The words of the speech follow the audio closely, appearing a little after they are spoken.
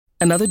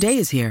Another day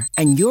is here,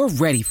 and you're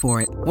ready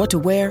for it. What to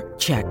wear?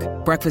 Check.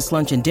 Breakfast,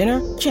 lunch, and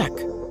dinner? Check.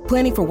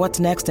 Planning for what's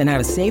next and how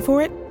to save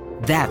for it?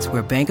 That's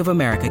where Bank of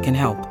America can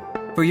help.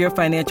 For your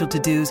financial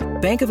to-dos,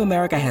 Bank of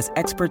America has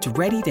experts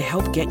ready to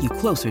help get you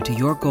closer to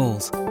your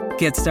goals.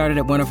 Get started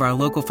at one of our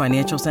local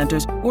financial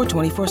centers or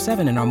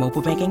 24/7 in our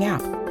mobile banking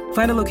app.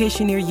 Find a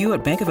location near you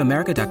at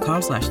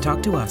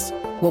bankofamerica.com/talktous.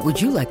 What would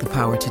you like the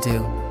power to do?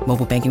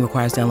 Mobile banking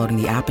requires downloading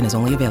the app and is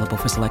only available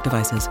for select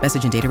devices.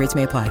 Message and data rates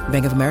may apply.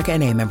 Bank of America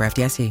N.A., member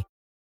FDIC.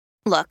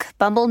 Look,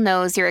 Bumble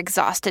knows you're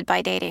exhausted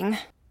by dating.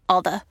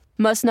 All the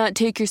must not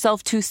take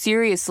yourself too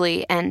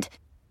seriously and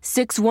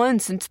 6'1"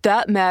 since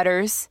that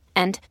matters.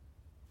 And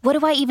what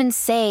do I even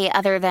say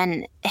other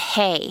than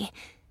hey?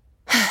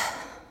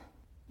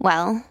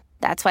 Well,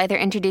 that's why they're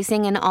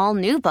introducing an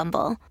all-new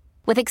Bumble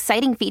with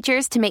exciting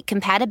features to make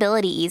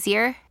compatibility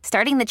easier,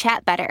 starting the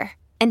chat better,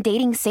 and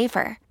dating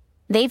safer.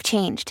 They've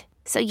changed,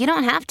 so you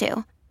don't have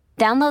to.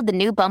 Download the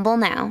new Bumble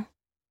now.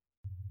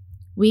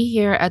 We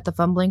here at the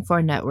Fumbling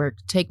For Network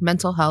take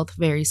mental health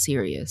very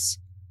serious.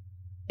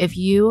 If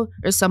you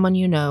or someone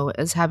you know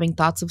is having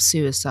thoughts of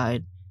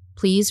suicide,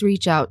 please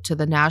reach out to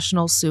the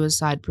National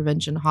Suicide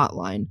Prevention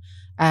Hotline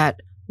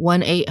at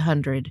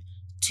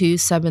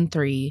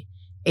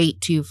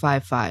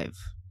 1-800-273-8255.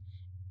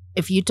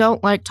 If you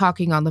don't like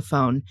talking on the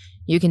phone,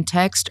 you can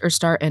text or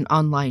start an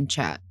online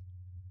chat.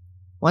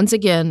 Once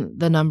again,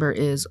 the number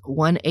is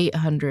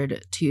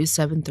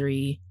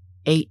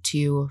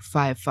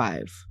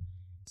 1-800-273-8255.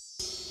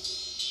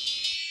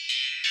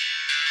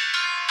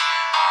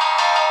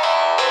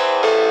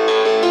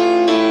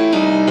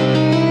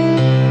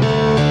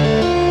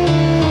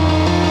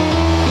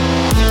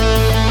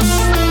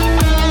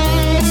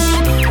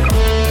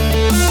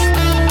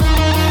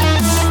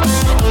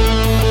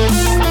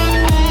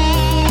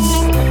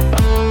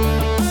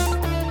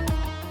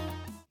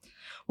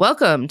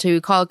 Welcome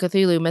to Call of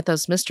Cthulhu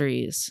Mythos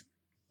Mysteries,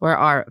 where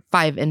our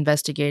 5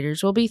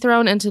 investigators will be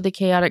thrown into the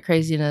chaotic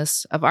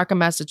craziness of Arkham,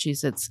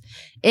 Massachusetts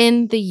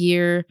in the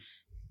year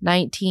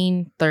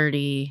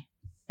 1930,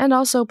 and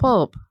also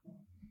pulp.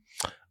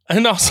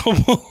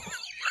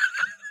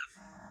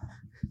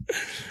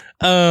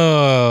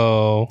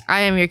 Oh.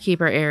 I am your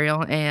keeper,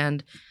 Ariel,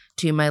 and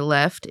to my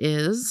left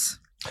is...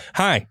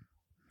 Hi,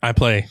 I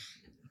play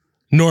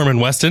Norman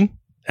Weston,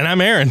 and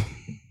I'm Aaron.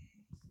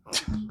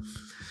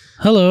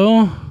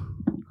 Hello,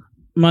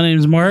 my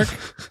name's Mark. God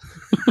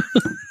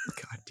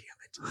damn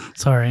it.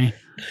 Sorry.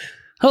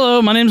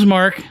 Hello, my name's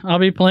Mark. I'll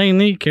be playing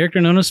the character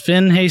known as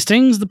Finn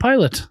Hastings, the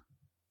pilot.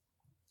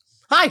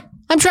 Hi,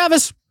 I'm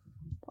Travis.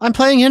 I'm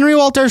playing Henry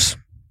Walters.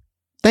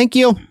 Thank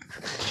you.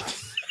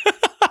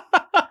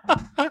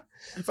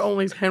 If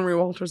only Henry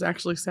Walters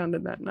actually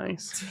sounded that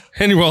nice.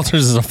 Henry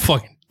Walters is a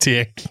fucking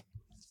dick.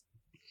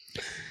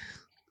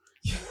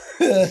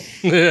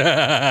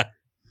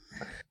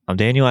 I'm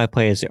Daniel. I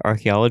play as the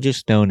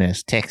archaeologist known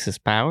as Texas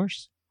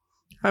Powers.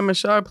 Hi,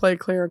 Michelle. I play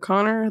Clara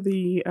Connor,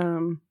 the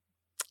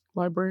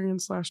librarian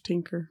 /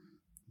 tinker.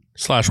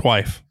 /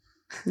 wife.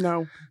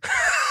 No.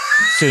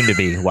 Soon to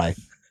be wife.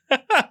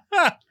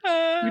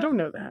 You don't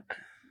know that.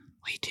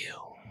 We do.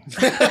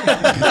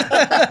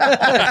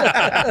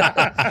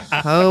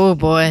 Oh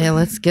boy,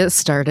 let's get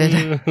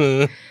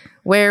started.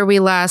 Where we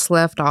last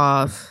left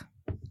off,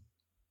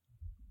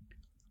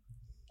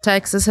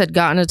 Texas had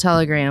gotten a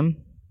telegram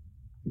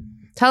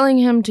telling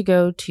him to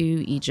go to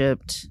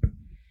Egypt.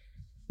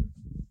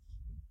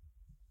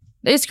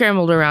 They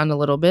scrambled around a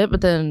little bit,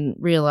 but then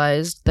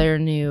realized their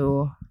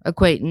new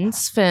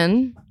acquaintance,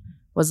 Finn,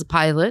 was a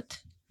pilot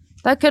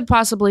that could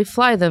possibly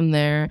fly them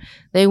there.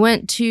 They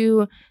went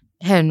to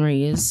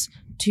Henry's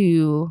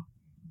to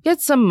get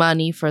some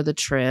money for the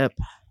trip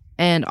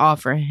and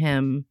offer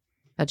him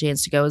a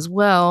chance to go as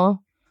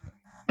well.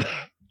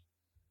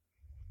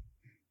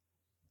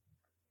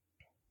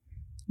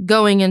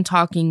 Going and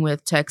talking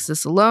with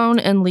Texas alone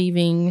and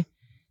leaving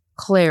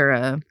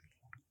Clara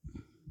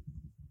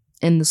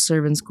in the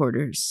servants'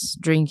 quarters,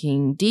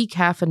 drinking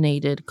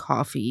decaffeinated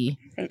coffee.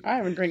 I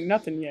haven't drank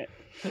nothing yet.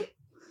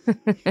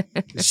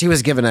 She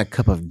was given a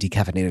cup of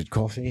decaffeinated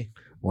coffee,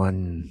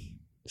 one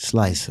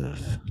slice of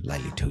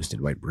lightly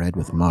toasted white bread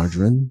with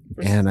margarine,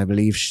 and I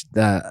believe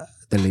the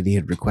lady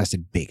had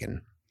requested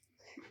bacon.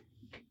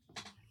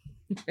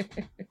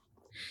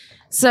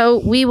 So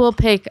we will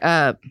pick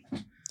up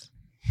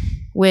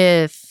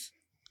with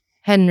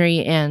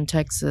Henry and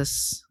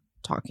Texas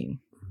talking.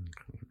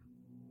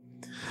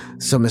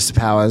 So, Mr.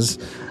 Powers,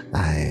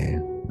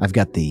 I've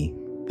got the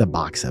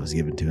box that was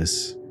given to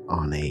us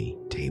on a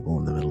table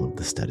in the middle of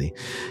the study.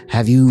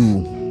 Have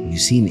you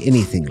seen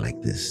anything like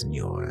this in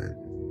your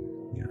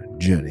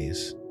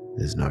journeys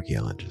as an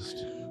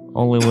archaeologist?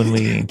 Only when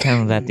we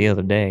encountered that the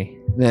other day.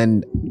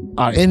 And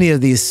are any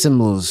of these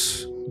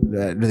symbols,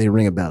 do they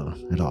ring a bell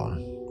at all?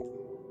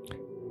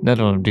 None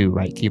of them do,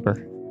 right,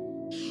 Keeper?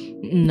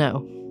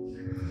 No.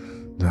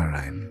 All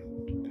right.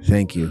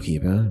 Thank you,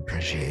 Keeper.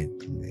 Appreciate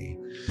the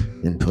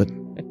input.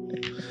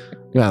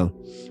 Well,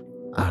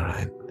 all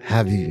right.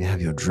 Have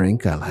your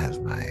drink. I'll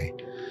have my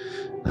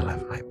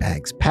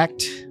bags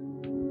packed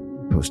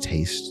post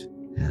haste,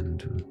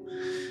 and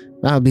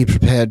I'll be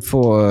prepared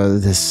for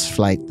this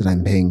flight that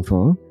I'm paying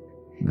for.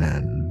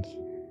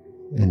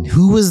 And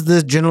who was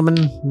the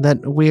gentleman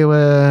that we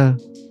were?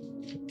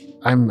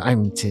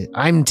 I'm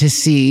to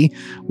see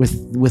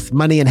with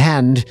money in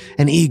hand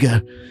and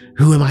eager.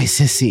 Who am I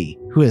to see?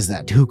 Who is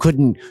that? Who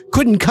couldn't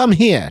come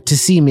here to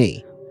see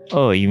me?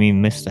 Oh, you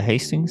mean Mr.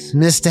 Hastings?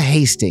 Mr.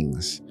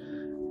 Hastings,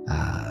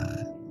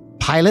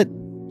 pilot,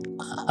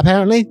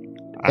 apparently,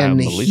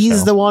 and he's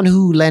so. the one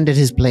who landed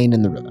his plane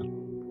in the river.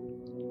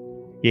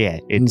 Yeah,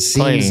 it's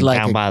seems playing like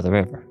down by the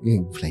river.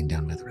 Plane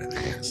down by the river,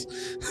 yes.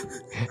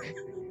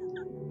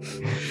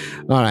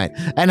 All right,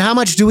 and how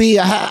much do we?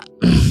 How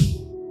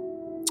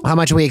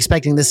much are we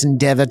expecting this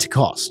endeavor to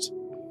cost?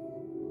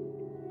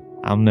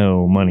 I'm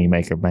no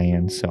moneymaker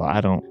man, so I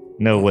don't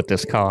know what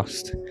this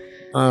cost.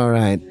 All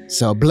right,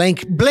 so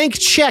blank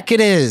check it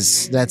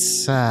is.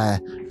 That's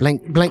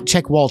blank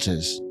check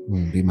Walters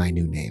will be my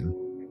new name,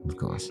 of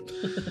course.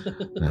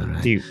 All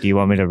right. Do you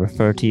want me to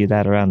refer to you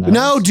that around the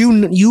No, house?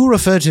 you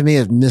refer to me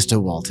as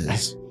Mr.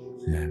 Walters.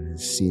 It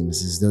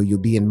seems as though you'll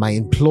be in my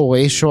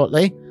employ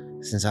shortly,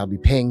 since I'll be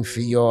paying for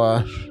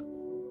your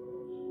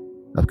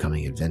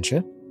upcoming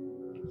adventure.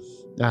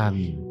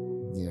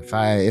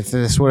 If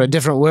this were a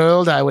different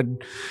world, I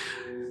would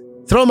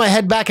throw my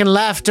head back in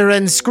laughter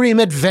and scream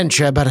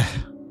adventure, but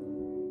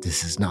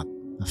this is not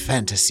a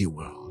fantasy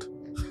world.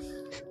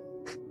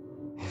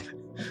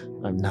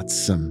 I'm not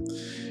some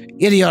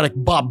idiotic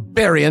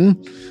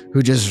barbarian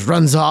who just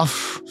runs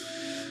off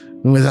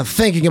without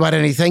thinking about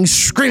anything,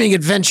 screaming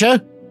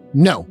adventure.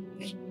 No.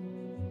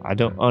 I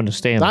don't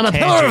understand. I'm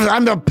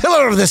the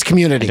pillar of this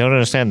community. I don't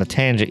understand the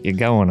tangent you're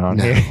going on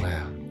No, here.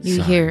 well, You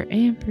sorry. hear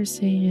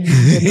ampersand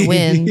in the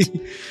wind.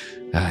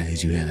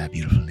 Did you hear that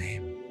beautiful name?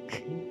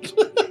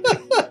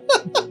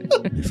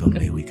 If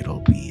only we could all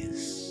be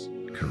as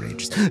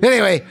courageous.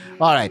 Anyway,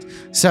 all right.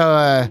 So,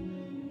 all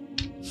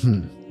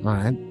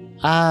right.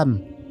 All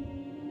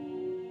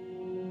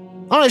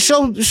right.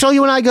 Shall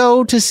you and I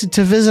go to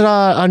visit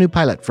our new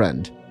pilot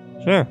friend?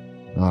 Sure.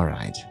 All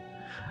right.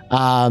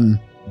 All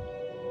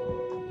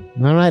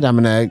right. I'm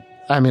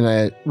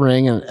gonna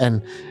ring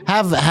and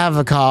have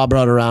a car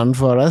brought around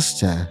for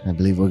us. I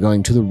believe we're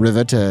going to the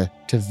river to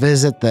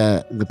visit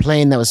the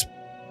plane that was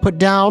put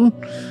down,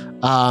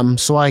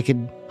 so I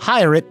could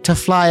hire it to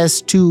fly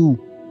us to.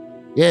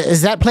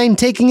 Is that plane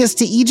taking us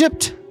to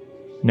Egypt?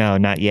 No,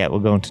 not yet. We're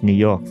going to New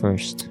York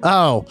first.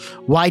 Oh,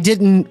 why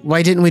didn't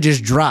we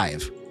just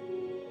drive?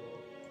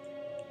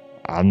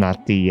 I'm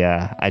not the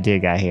idea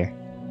guy here.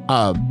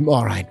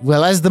 All right.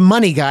 Well, as the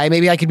money guy,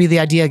 maybe I could be the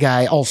idea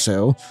guy.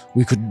 Also,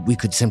 we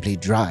could simply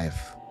drive,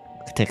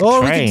 We could take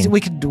a train.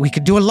 we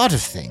could do a lot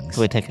of things.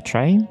 Could we take a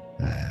train?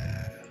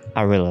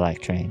 I really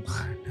like trains.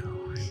 I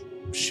know.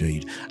 I'm sure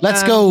you.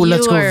 Let's go.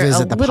 Let's go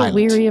visit the a little pilot.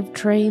 weary of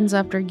trains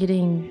after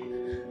getting.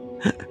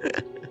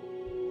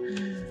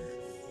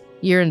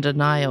 You're in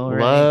denial, right?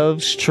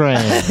 Loves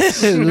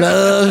trains.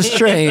 Loves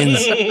trains.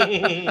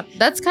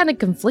 That's kind of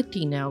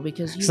conflicting now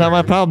because It's not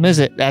my problem, is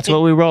it? That's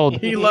what we rolled.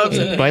 He loves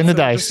it. Playing the At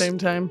the dice. same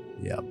time.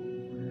 Yep.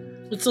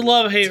 It's a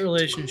love-hate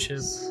relationship.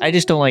 I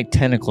just don't like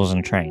tentacles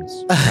and trains.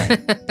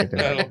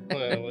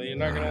 Well, you're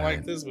not gonna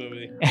like this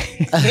movie.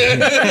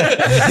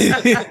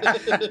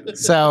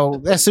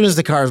 So as soon as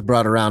the car is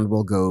brought around,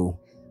 we'll go.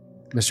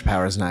 Mr.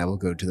 Powers and I will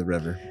go to the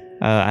river.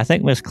 I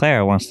think Miss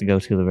Clara wants to go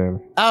to the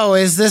river. Oh,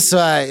 is this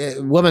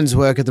woman's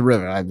work at the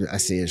river? I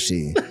see. Is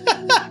she?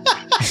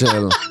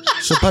 She'll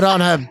put on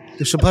her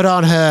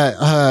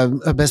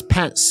best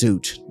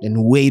pantsuit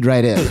and wade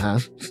right in, huh?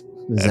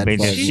 Is I that mean,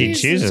 what- if she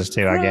chooses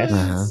to, I guess.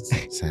 Uh-huh.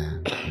 So,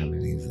 I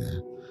believe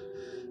that.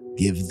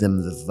 Give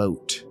them the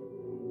vote,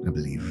 I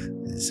believe,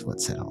 is what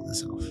set all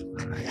this off.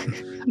 All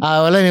right.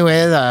 Well, anyway,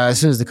 as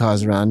soon as the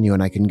car's around, you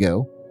and I can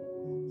go.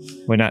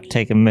 We're not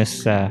taking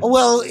Miss.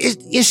 Well,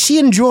 is she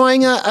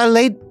enjoying a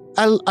late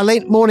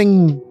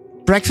morning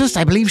breakfast?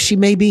 I believe she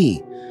may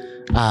be.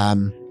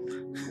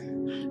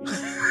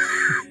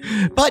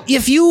 But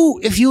if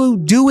you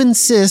do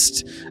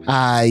insist,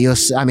 your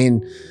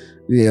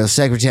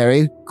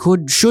secretary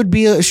should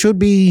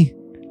be.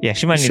 Yeah,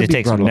 she might need should to be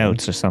take some brought along.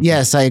 notes or something.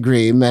 Yes, I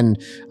agree, and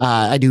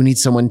I do need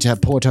someone to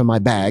porter my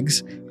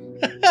bags.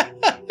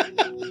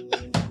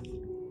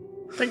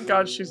 Thank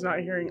God she's not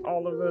hearing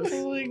all of this.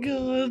 Oh my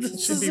god,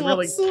 this She'd is be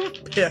really awesome.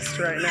 pissed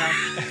right now.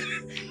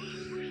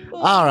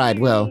 All right,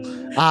 well,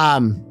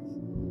 all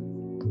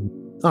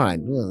right.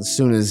 Well, as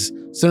soon as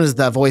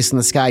the voice in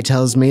the sky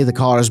tells me the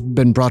car has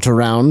been brought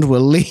around,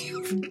 we'll leave.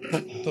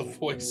 The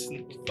voice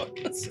in the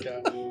fucking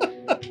sky.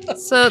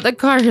 So the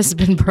car has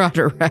been brought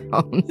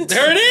around.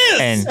 There it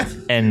is.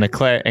 And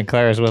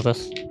Clara's with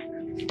us.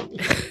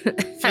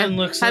 Finn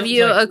looks Have up,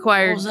 you like, what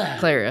acquired was that?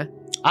 Clara?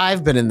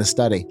 I've been in the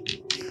study.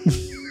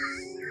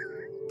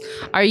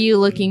 Are you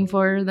looking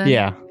for her then?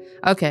 Yeah.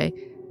 Okay.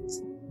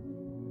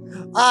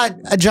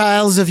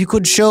 Giles, if you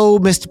could show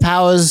Mr.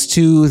 Powers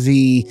to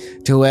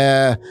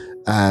where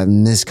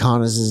Miss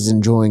Connors is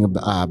enjoying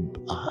a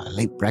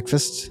late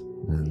breakfast,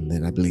 and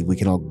then I believe we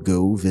can all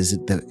go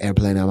visit the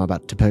airplane I'm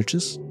about to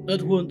purchase.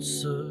 At once,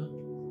 sir.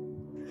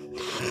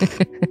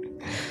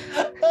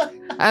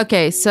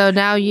 Okay, so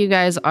now you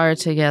guys are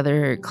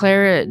together.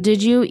 Clara,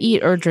 did you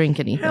eat or drink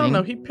anything? Hell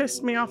no, he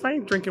pissed me off. I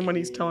ain't drinking when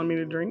he's telling me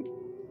to drink.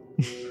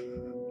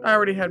 I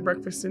already had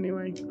breakfast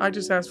anyway. I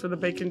just asked for the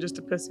bacon just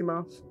to piss him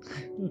off.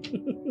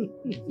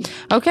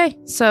 Okay,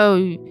 so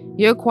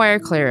you acquire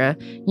Clara,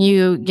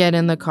 you get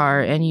in the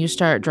car, and you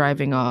start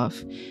driving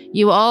off.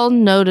 You all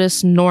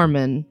notice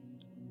Norman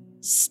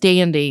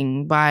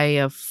standing by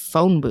a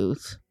phone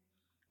booth.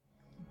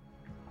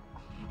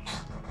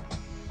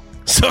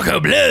 Sacre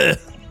bleu!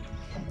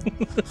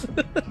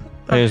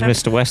 There's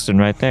Mr. Weston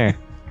right there.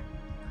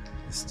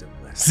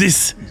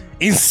 This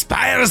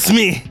inspires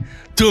me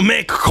to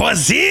make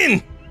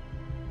cuisine.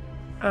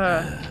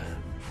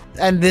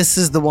 And this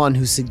is the one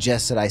who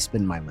suggested I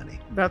spend my money.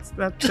 That's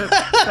You're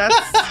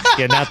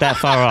not that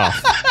far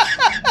off.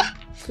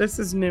 this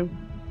is new.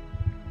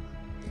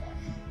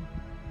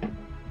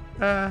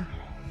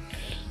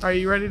 Are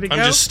you ready to go?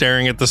 I'm just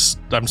staring at this.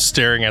 I'm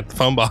staring at the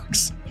phone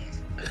box.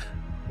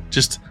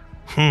 Just,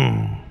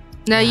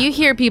 Now you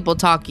hear people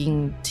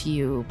talking to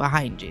you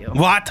behind you.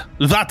 What?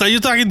 What? Are you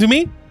talking to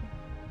me?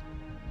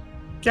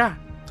 Yeah.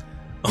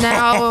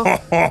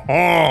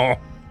 Now,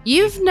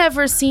 you've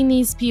never seen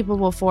these people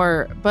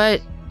before,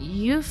 but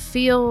you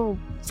feel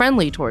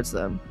friendly towards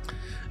them.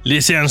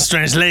 Listen,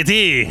 strange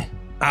lady.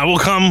 I will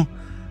come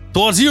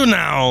towards you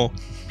now.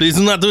 Please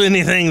do not do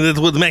anything that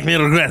would make me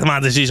regret my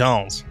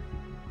decisions.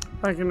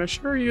 I can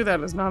assure you that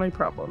is not a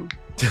problem.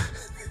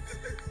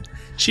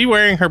 She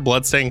wearing her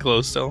bloodstained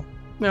clothes still?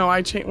 No,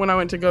 when I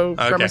went to go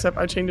grab Okay. my stuff,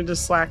 I changed into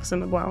slacks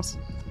and a blouse.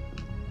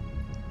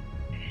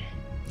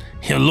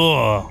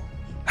 Hello.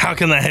 How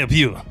can I help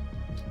you?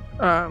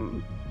 I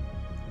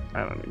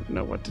don't even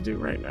know what to do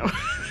right now.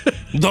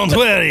 Don't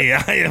worry.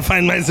 I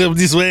find myself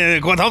this way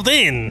quite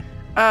often.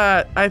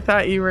 I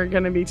thought you were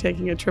going to be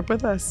taking a trip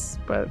with us,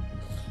 but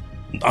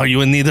Are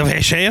you in need of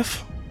a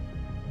chef?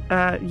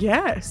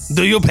 yes.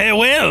 Do you pay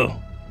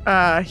well?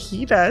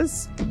 He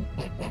does.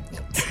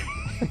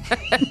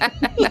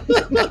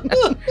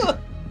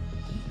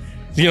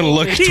 You're gonna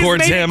look He's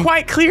towards made him. it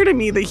quite clear to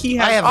me that he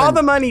I has haven't- all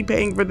the money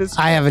paying for this.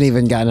 I haven't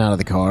even gotten out of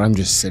the car. I'm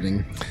just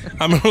sitting.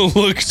 I'm gonna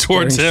look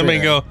towards Staring him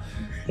and straight go,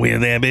 will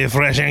there be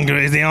fresh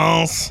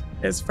ingredients?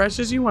 As fresh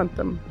as you want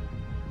them.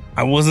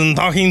 I wasn't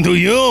talking to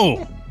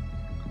you.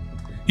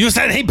 You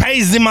said he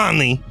pays the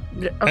money.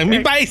 Yeah, And he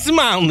okay. pays the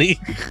money.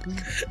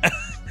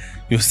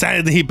 You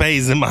said he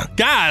pays the money.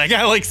 God, I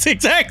got like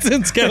 6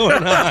 accents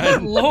going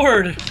on.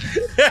 Lord.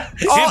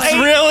 It's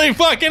eight- really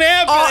fucking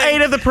happening. All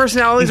 8 of the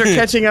personalities are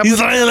catching up. It's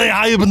really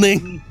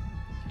happening.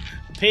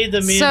 Paid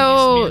the man.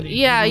 So,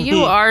 yeah,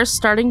 you are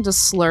starting to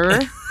slur.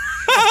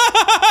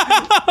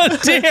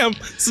 Damn.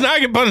 So now I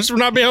get punished for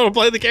not being able to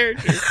play the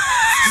character.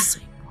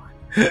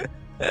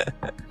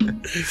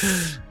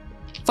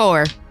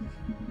 4.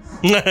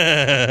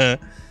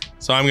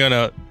 So I'm going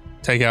to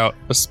take out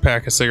a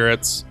pack of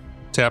cigarettes,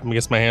 tap them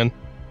against my hand,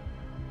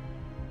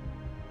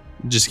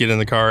 just get in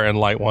the car and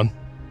light one.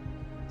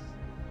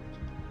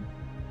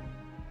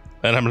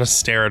 And I'm going to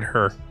stare at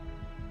her.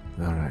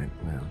 All right.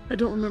 Well, I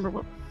don't remember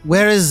what.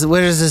 where is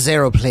this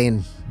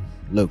aeroplane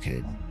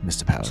located,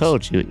 Mr. Powers?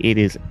 Told you it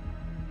is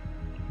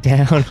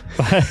down.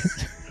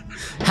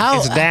 How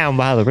It's down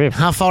by the river.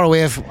 How far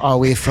away are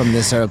we from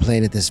this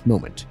aeroplane at this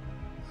moment?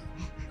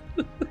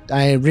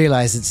 I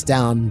realize it's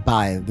down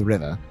by the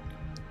river.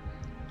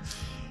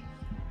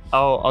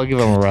 I'll give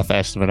him a rough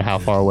estimate of how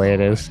far away it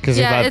is. Because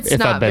Yeah, if it's I've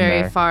not been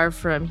very there. far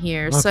from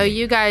here. So Okay.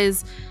 you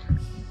guys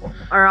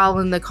are all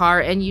in the car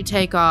and you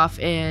take off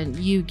and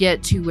you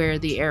get to where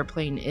the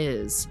airplane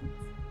is.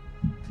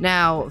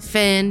 Now,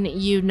 Finn,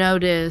 you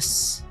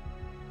notice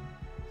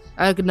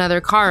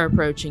another car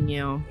approaching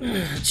you.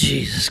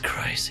 Jesus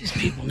Christ, these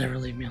people never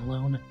leave me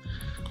alone.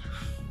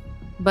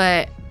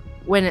 But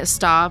when it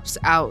stops,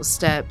 out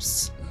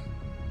steps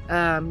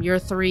your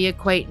 3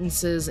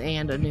 acquaintances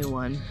and a new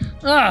one.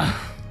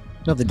 Ah,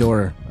 No, the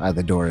door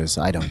is.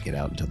 I don't get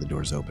out until the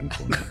door's open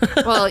for me.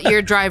 Well,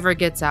 your driver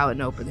gets out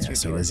and opens Yeah, your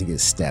so he door. doesn't get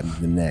stabbed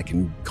in the neck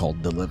and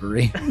called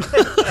delivery.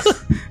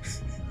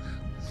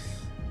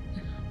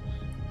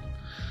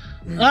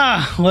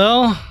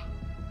 well,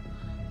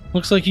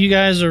 looks like you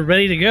guys are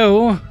ready to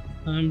go.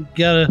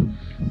 Gotta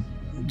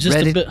just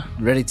ready, a bit.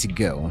 ready to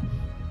go.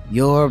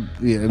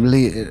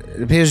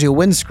 It appears your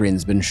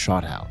windscreen's been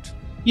shot out.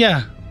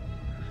 Yeah.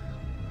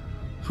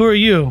 Who are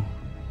you?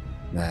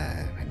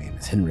 My name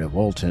is Henry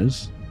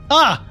Walters.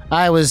 Ah,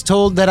 I was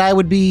told that I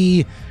would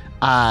be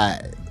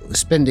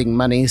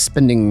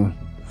spending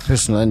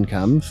personal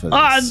income for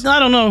this. I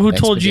don't know who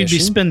told you to be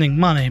expedition. spending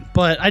money,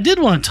 but I did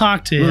want to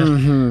talk to you.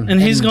 Mhm.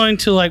 And he's going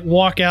to like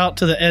walk out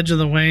to the edge of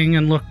the wing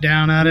and look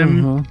down at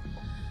him.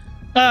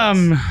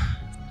 Mhm.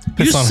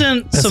 Piss on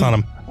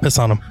him. Piss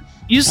on him.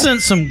 You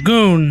sent some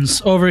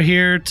goons over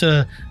here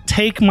to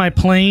take my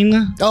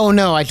plane. Oh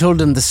no! I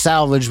told him to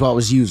salvage what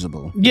was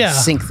usable. and Yeah.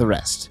 sink the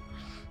rest.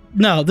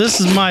 No, this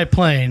is my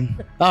plane.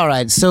 All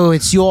right, so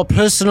it's your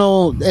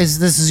personal. This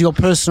is your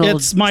personal.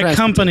 It's my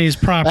transport- company's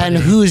property. And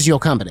who's your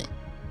company?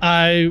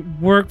 I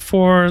work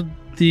for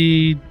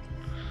the.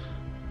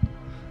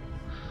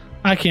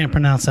 I can't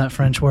pronounce that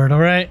French word. All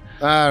right.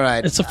 All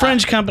right. It's a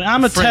French company.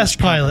 I'm a French test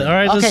pilot. All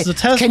right, Okay. this is a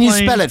test Can you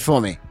plane. spell it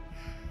for me?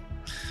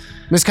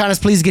 Miss Connors,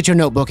 please get your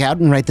notebook out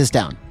and write this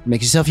down.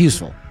 Make yourself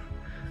useful.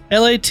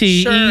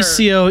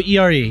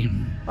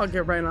 Latecore. I'll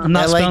get right on. I'm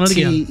not spelling it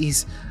again. L-A-T-E-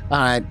 All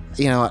right,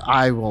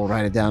 I will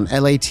write it down.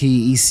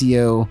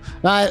 Lateco.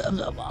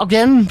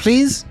 Again,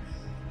 please.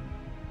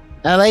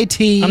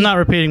 L-A-T. I'm not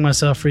repeating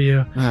myself for you.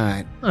 All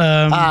right.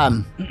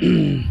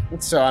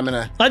 So I'm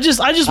gonna. I just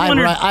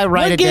wondered. I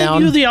write what it gave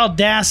down. you the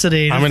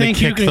audacity to I'm gonna think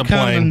you kick can the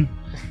come plane. and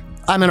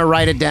I'm gonna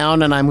write it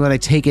down, and I'm gonna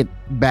take it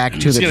back to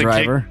Just the gonna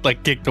driver.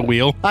 kick the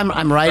wheel. I'm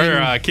writing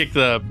Or kick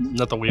the,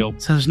 not the wheel.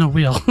 so there's no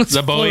wheel. It's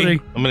The buoy.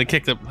 floating. I'm gonna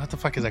kick the, what the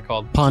fuck is that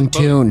called?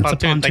 pontoon.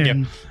 Pontoon, thank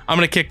you. I'm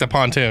gonna kick the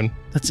pontoon.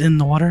 That's in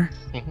the water.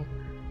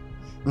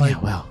 Yeah,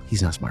 well,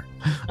 he's not smart.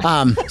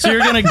 So you're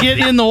gonna get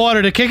in the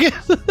water to kick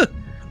it.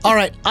 All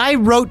right, I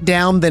wrote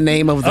down the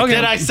name of the.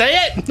 Did I say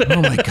it?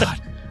 Oh my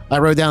god! I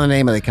wrote down the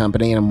name of the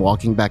company, and I'm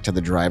walking back to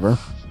the driver.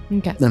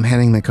 Okay. I'm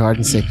handing the card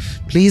and say,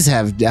 "Please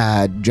have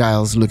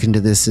Giles look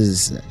into this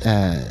as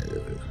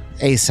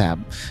ASAP.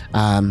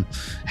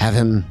 Have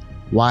him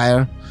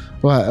wire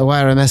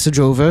a message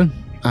over.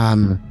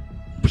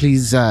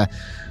 Please,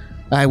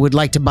 I would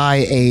like to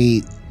buy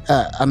a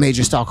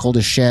major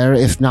stockholder share,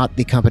 if not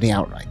the company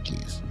outright,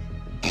 please.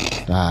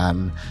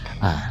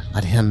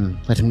 Let him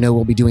know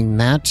we'll be doing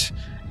that.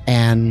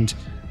 And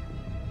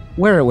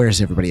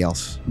where's everybody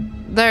else?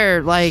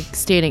 They're like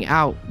standing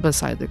out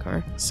beside the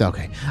car. So,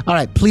 okay. All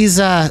right. Please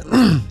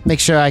make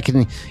sure I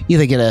can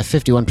either get a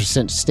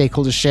 51%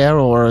 stakeholder share,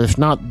 or if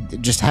not,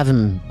 just have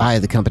him buy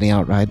the company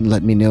outright and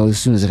let me know as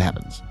soon as it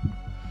happens.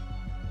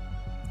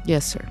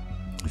 Yes, sir.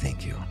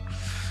 Thank you.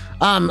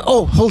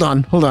 Oh, hold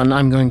on.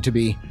 I'm going to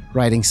be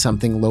writing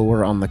something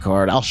lower on the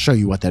card. I'll show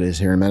you what that is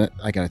here in a minute.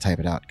 I gotta type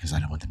it out because I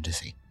don't want them to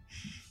see.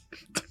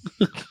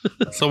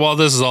 So while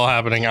this is all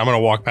happening, I'm gonna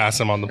walk past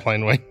him on the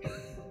plane wing.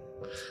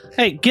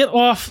 Hey, get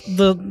off of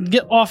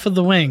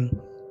the wing.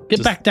 Get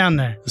Just- back down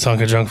there. Does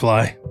Hunka Junk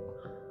fly?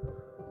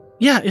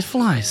 Yeah, it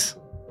flies.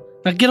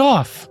 Now get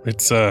off.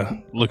 It's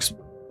looks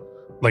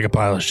like a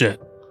pile of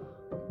shit.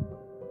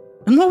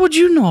 And what would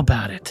you know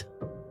about it?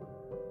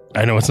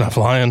 I know it's not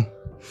flying.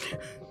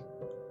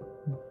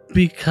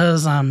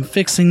 Because I'm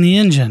fixing the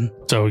engine.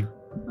 So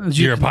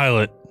you're a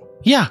pilot.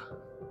 Yeah,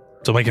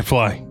 So make it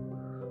fly.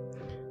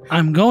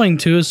 I'm going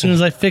to as soon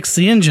as I fix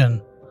the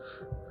engine.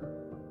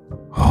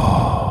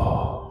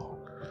 Oh,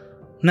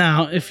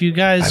 Now, if you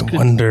guys I could...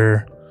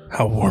 wonder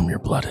how warm your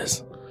blood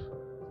is.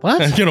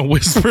 What? I'm gonna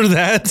whisper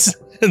that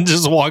and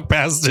just walk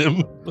past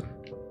him.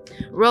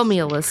 Roll me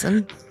a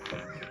listen.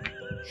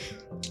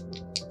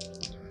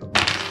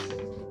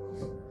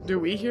 Do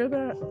we hear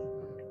that?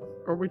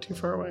 Or are we too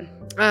far away?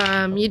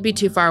 You'd be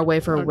too far away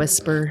for a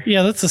whisper.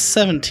 Yeah, that's a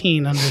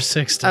 17 under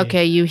 60.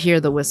 Okay, you hear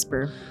the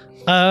whisper.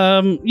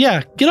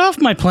 Yeah, get off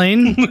my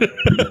plane.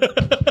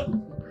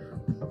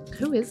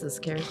 Who is this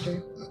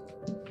character?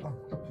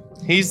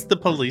 He's the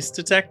police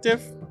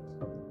detective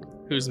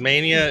whose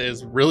mania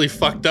is really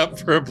fucked up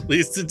for a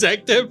police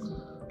detective.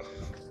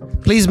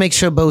 Please make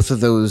sure both of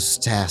those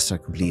tasks are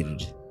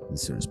completed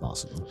as soon as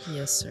possible,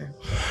 Yes, sir.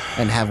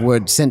 and have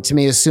word sent to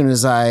me as soon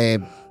as I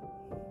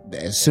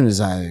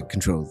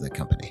control the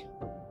company.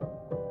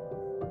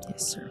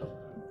 Yes, sir.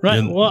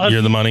 Right, well,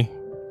 You're the money.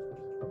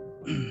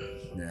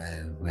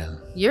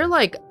 Well, You're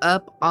like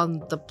up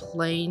on the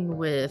plane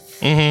with.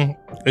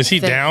 Mm-hmm. Is he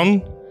Thank-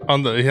 down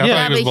on the? I thought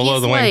Yeah, he was but below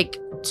he's the wing. like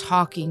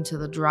talking to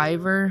the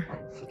driver.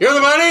 You're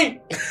the money.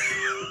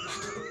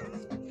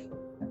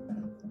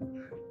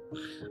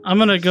 I'm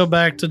going to go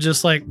back to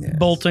just like Yes.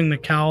 bolting the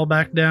cowl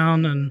back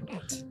down and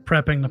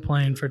prepping the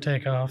plane for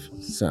takeoff.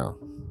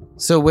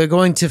 so we're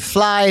going to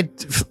fly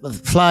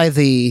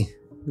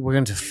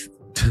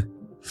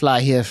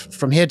here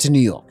from here to New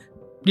York,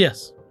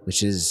 Yes.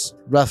 which is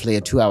roughly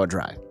a 2-hour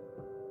drive.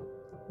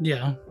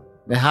 Yeah.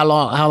 Now, how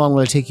long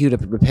will it take you to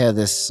repair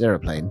this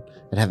airplane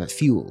and have it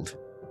fueled?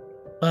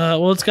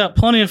 Well, it's got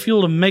plenty of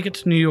fuel to make it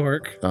to New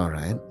York, All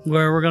right.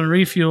 where we're going to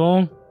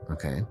refuel.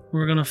 Okay.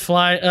 We're going to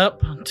fly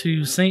up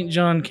to St.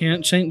 John's,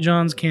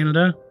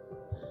 Canada,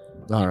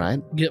 All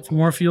right. get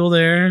more fuel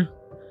there,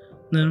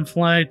 then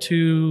fly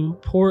to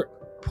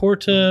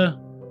Porta,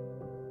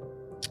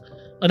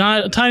 a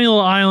tiny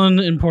little island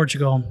in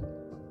Portugal.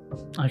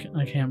 I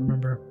can't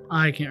remember.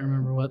 I can't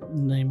remember what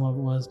the name of it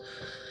was.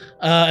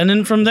 And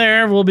then from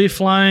there, we'll be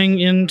flying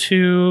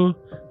into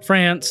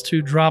France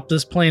to drop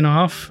this plane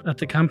off at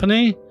the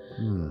company.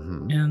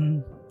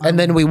 Mhm. And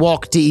then we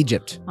walk to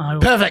Egypt. I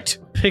will Perfect.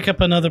 pick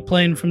up another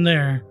plane from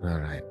there. All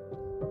right.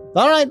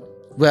 All right.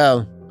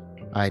 Well,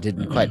 I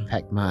didn't quite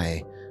pack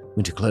my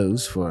winter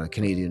clothes for a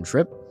Canadian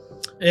trip.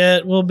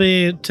 It will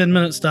be a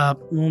 10-minute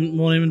stop.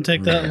 Won't even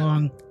take that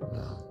long.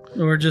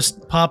 We're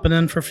just popping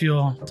in for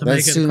fuel to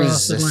make it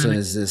across the As soon Atlantic.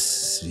 as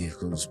this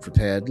vehicle is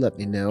prepared, let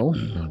me know.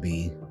 I'll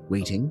be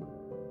waiting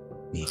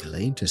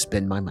eagerly to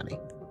spend my money.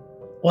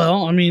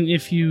 Well, I mean,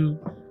 if you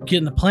get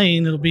in the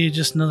plane, it'll be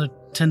just another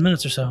 10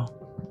 minutes or so.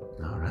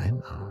 All right.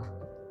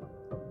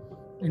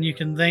 And you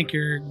can thank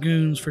your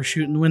goons for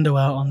shooting the window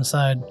out on the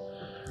side.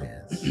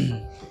 Yes.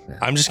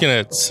 I'm just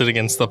going to sit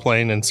against the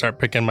plane and start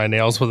picking my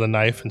nails with a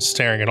knife and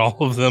staring at all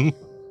of them.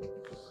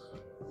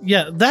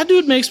 Yeah, that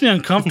dude makes me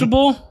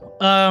uncomfortable.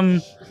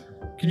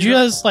 Could you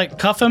guys like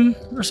cuff him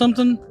or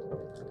something?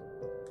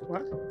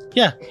 What?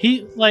 Yeah,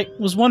 he like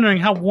was wondering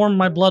how warm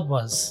my blood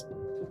was.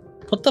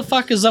 What the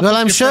fuck is up? Well, with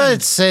I'm your sure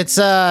friend? it's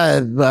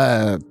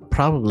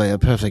probably a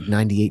perfect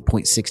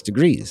 98.6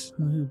 degrees,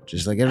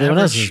 just like everyone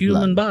Average else's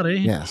human blood. body.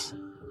 Yes.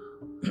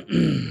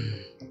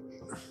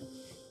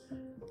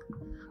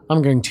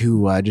 I'm going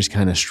to just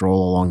kind of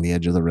stroll along the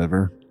edge of the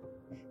river.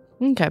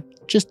 Okay.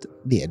 Just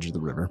the edge of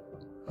the river.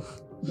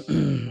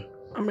 I'm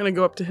gonna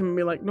go up to him and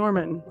be like,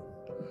 Norman.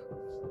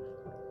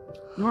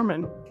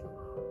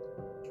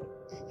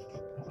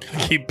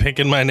 Keep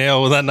picking my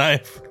nail with that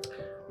knife.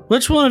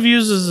 Which one of you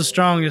is the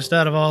strongest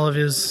out of all of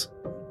his?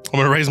 I'm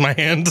going to raise my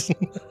hand.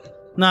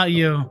 Not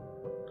you.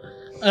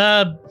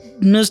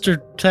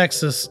 Mr.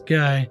 Texas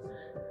guy.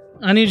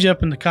 I need you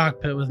up in the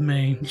cockpit with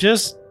me.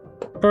 Just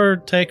for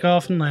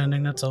takeoff and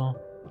landing, that's all.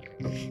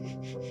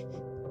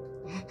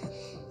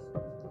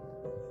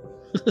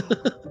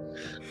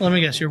 Let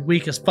me guess, you're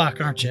weak as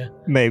fuck, aren't you?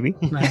 Maybe.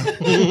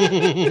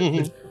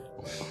 No.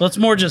 Well, it's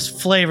more just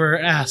flavor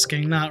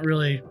asking, not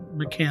really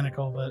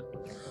mechanical, but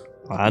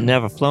I've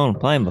never flown a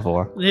plane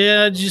before.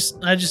 yeah, I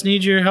just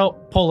need your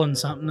help pulling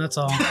something, that's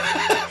all.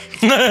 I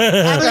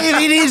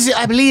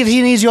believe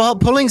he needs your help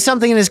pulling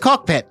something in his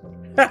cockpit.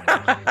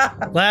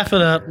 Laugh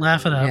it up.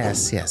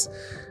 Yes.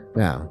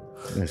 Well,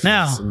 if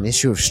Now- it's an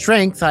issue of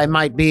strength, I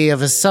might be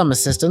of some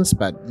assistance,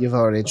 but you've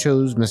already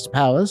chose Mr.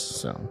 Powers,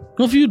 so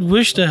Well, if you'd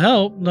wish to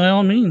help, by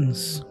all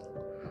means.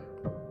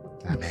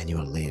 that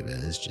manual labor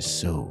is just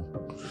so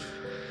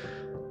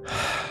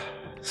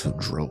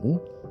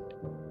droll,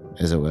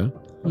 as it were.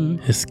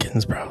 His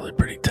skin's probably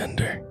pretty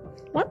tender.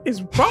 What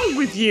is wrong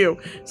with you?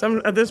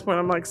 So at this point,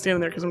 I'm like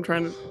standing there because I'm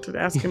trying to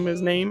ask him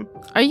his name.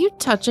 Are you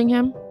touching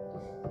him?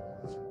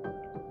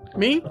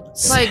 Me?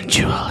 Like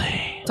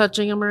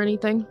touching him or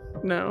anything?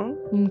 No.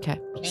 Okay.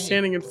 Just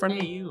standing in front of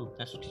me. you.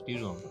 That's what you do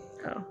to him.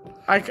 Oh.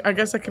 I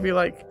guess I could be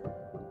like,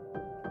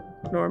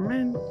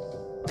 Norman.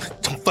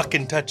 Don't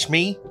fucking touch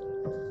me.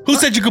 Who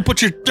said you could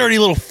put your dirty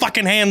little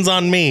fucking hands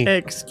on me?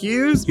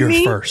 Excuse You're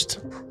me? first.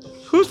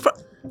 Who's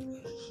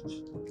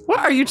What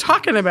are you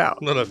talking about?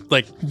 I'm gonna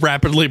like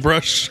rapidly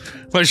brush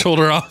my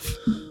shoulder off.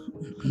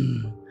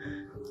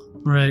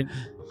 Right.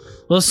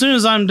 Well, as soon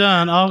as I'm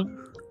done, I'll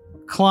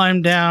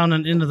climb down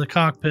and into the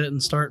cockpit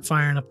and start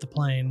firing up the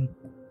plane.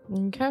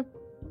 Okay.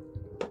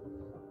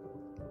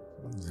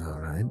 All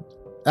right.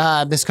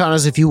 Miss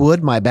Connors, if you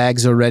would, my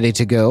bags are ready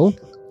to go.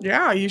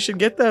 Yeah, you should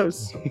get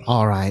those.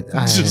 All right.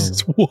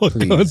 Just walk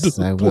Please, onto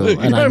the I will.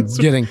 plane.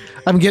 And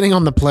I'm getting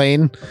on the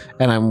plane,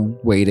 and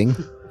I'm waiting.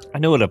 I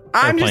know what a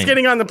I'm just airplane-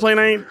 getting on the plane.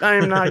 I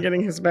am not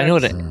getting his bag. I know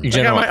what I a got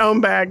general my own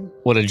bag.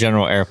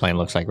 airplane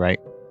looks like, right?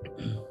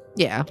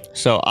 Yeah.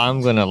 So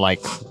I'm gonna like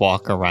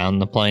walk around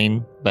the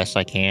plane best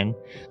I can,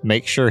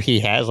 make sure he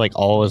has like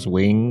all his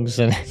wings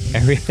and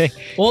everything.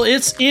 Well,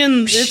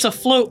 it's a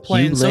float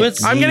plane, You so let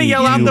it's I'm gonna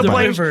yell out in the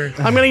plane. river.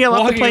 I'm gonna yell out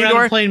the Walking plane around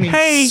door. the plane means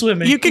Hey,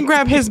 swimming. you can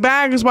grab his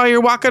bags while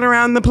you're walking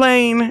around the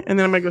plane, and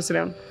then I'm gonna go sit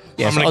down.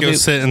 Yeah, I'm so gonna I'll go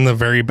sit in the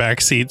very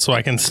back seat so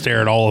I can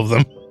stare at all of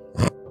them.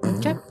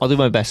 I'll do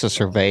my best to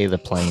survey the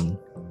plane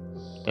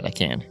that I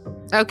can.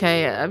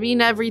 Okay. I mean,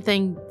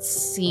 everything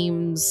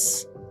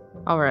seems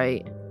all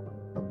right.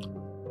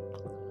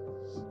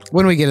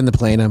 When we get in the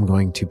plane, I'm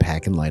going to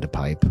pack and light a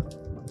pipe.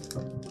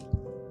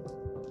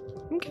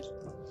 Okay.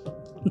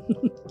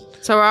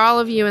 So are all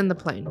of you in the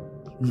plane?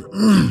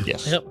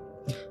 Yes. Yep.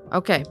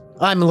 Okay.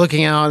 I'm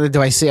looking out.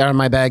 Do I see? Are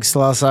my bags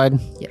still outside?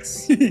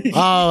 Yes.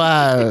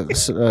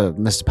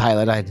 Mr.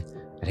 Pilot, I'd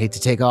hate to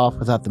take off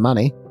without the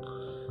money.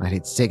 I'd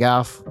hate to take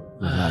off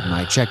without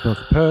my checkbook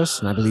or purse,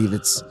 and I believe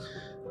it's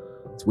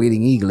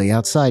waiting eagerly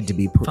outside to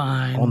be put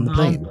Fine. on the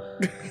plane.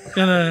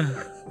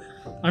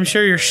 I'm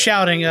sure you're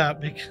shouting up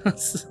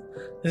because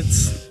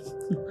it's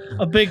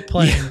a big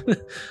plane.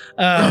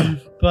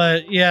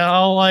 But yeah,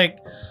 I'll like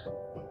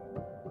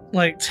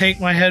take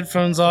my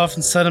headphones off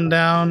and set them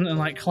down and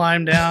like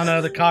climb down out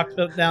of the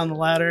cockpit down the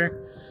ladder,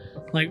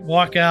 like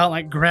walk out,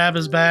 like grab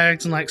his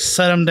bags and like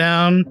set them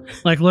down,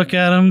 like look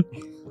at him,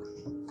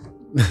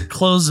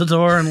 close the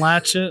door and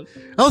latch it.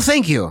 Oh,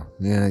 thank you.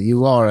 Yeah,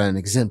 you are an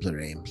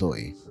exemplary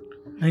employee.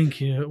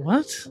 Thank you.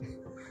 What?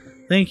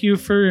 Thank you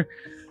for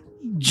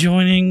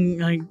joining,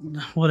 like,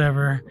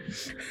 whatever.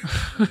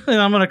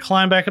 And I'm going to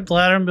climb back up the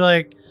ladder and be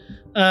like,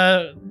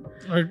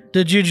 or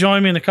did you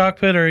join me in the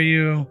cockpit or are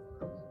you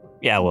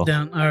Yeah, well.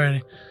 down?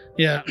 Alrighty.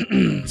 Yeah.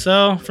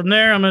 So from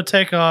there, I'm going to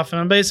take off and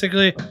I'm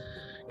basically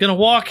going to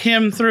walk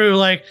him through.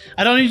 Like,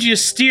 I don't need you to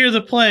steer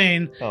the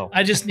plane. Oh.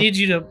 I just need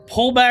you to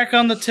pull back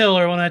on the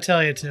tiller when I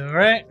tell you to, all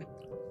right?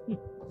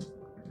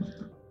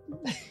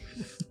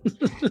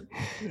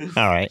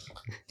 All right.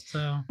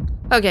 So,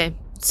 Okay.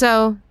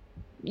 So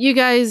you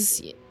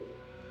guys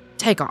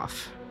take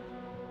off.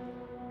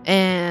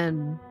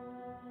 And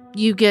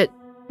you get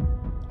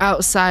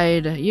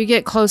outside, you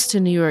get close to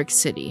New York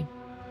City.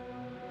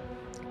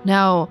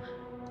 Now,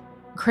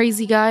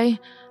 crazy guy,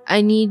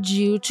 I need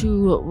you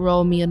to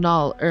roll me an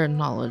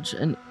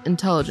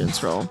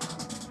intelligence roll,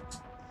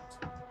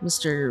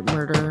 Mr.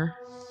 Murderer.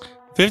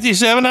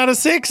 57 out of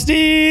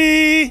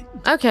 60.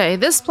 Okay,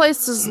 this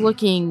place is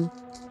looking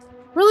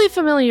really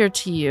familiar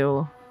to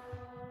you.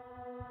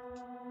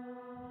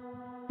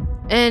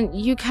 And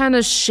you kind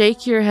of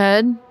shake your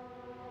head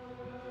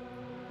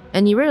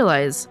and you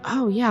realize,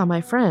 oh yeah,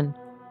 my friend,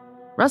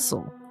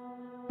 Russell.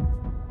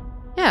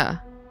 Yeah.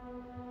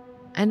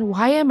 And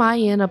why am I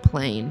in a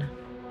plane?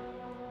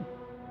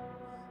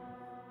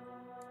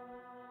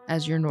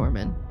 As you're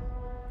Norman.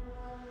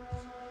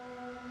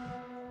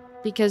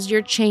 Because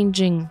you're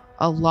changing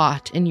a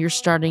lot and you're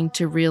starting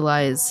to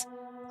realize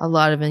a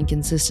lot of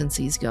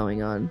inconsistencies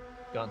going on.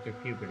 Gone through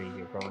puberty,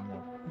 you're growing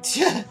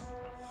up.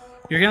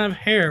 You're gonna have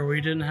hair where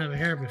you didn't have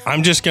hair before.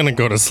 I'm just going to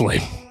go to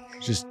sleep.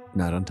 Just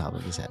not on top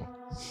of his head.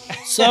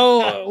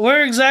 So,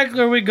 where exactly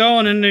are we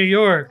going in New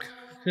York?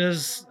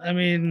 Because, I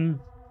mean,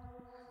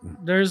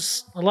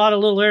 there's a lot of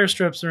little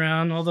airstrips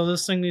around, although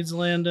this thing needs to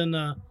land in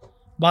a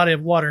body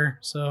of water,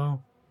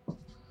 so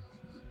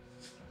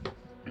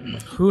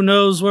who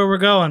knows where we're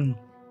going?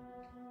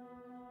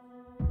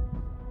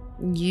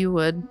 You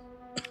would.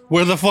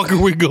 Where the fuck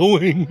are we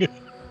going?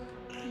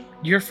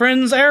 Your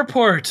friend's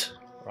airport.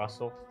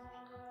 Russell.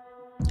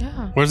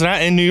 Yeah. Where's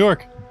that in New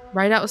York?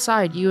 Right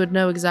outside. You would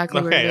know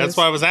exactly where it Okay, is. that's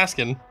why I was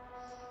asking.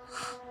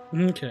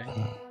 Okay.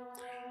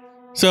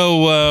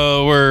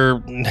 So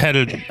we're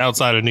headed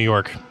outside of New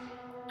York.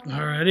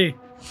 Alrighty.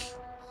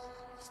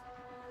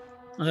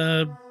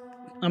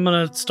 I'm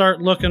gonna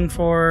start looking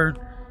for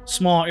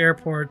small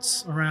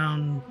airports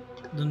around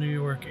the New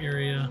York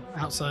area,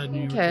 outside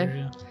New York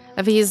area.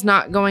 If he's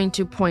not going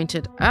to point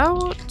it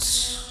out.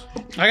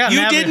 I got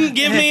You didn't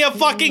give me a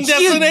fucking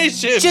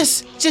destination.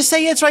 Just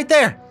say it's right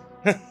there.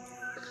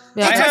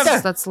 Yeah,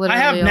 that's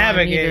literally I have all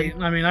navigate.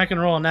 needed. I mean, I can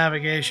roll a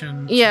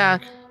navigation. Yeah.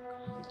 check.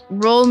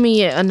 Roll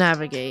me a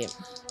navigate.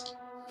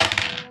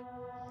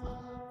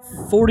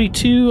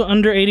 42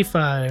 under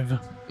 85.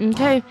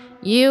 Okay.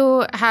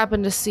 You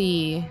happen to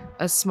see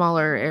a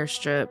smaller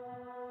airstrip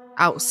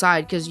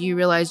outside because you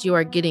realize you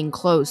are getting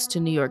close to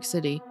New York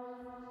City.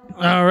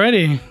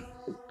 Alrighty.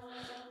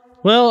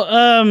 Well,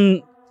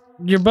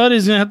 your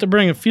buddy's gonna have to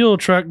bring a fuel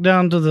truck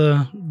down to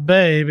the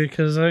bay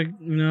because I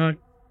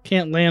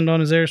can't land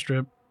on his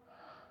airstrip.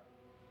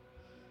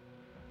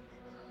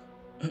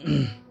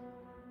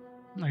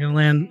 I can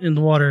land in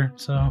the water,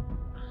 so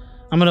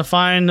I'm gonna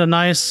find a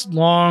nice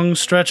long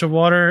stretch of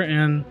water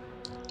and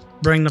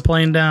bring the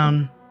plane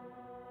down.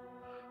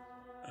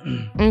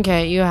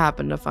 Okay, you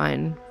happen to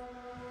find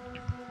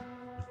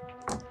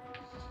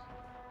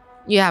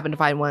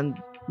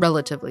one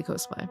relatively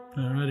close by.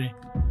 Alrighty.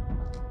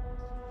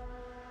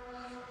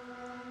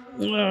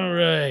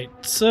 Alright,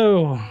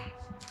 so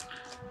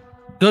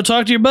go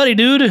talk to your buddy,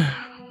 dude.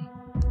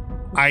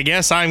 I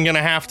guess I'm going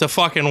to have to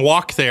fucking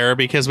walk there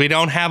because we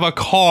don't have a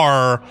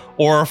car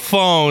or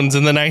phones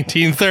in the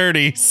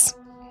 1930s.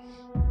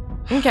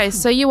 Okay,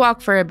 so you walk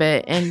for a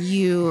bit and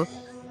you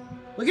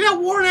Look at how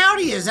worn out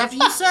he is after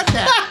you said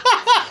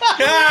that.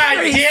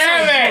 God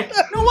damn it!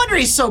 No wonder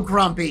he's so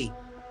grumpy.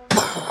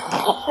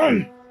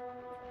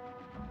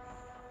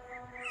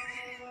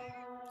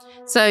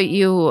 So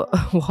you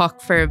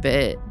walk for a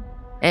bit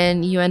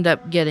and you end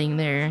up getting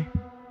there.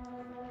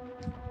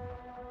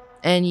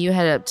 And you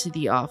head up to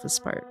the office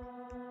part.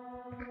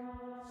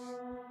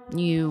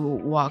 You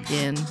walk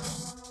in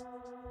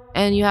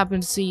and you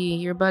happen to see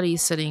your buddy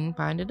sitting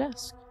behind a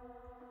desk.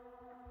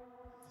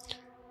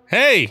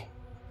 Hey!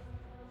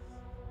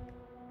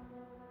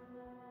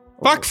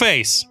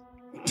 Fuckface!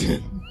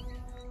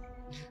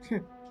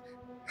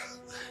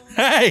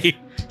 Hey!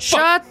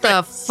 Shut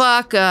the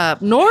fuck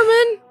up.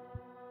 Norman?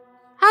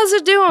 How's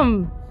it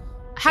doing?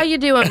 How you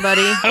doing,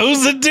 buddy?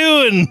 How's it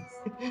doing?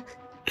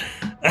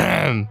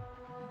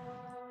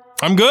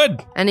 I'm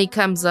good. And he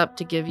comes up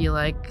to give you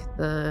like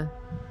the,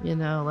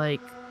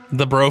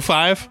 The bro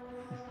five?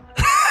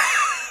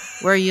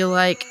 where you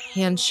like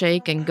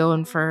handshake and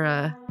going for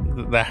a...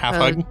 The half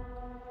hug?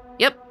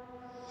 Yep.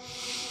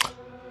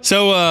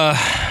 So,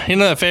 you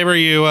know that favor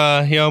you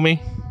owe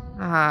me?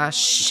 Ah,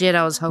 shit,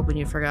 I was hoping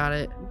you forgot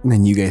it. And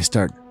then you guys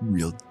start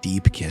real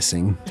deep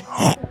kissing.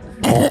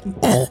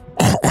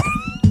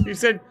 You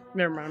said,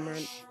 never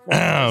mind. What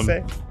did I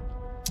say?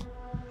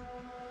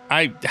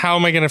 How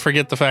am I going to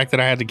forget the fact that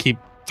I had to keep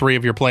 3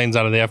 of your planes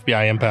out of the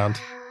FBI impound?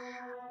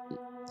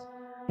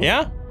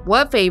 Yeah?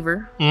 What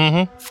favor?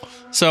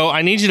 Mm-hmm. So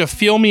I need you to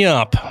fuel me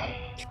up.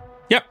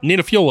 Yep, need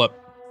a fuel up.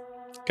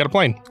 Got a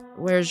plane.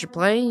 Where's your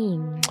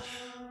plane?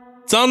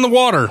 It's on the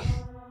water.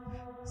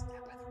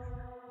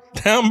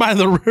 Down by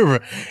the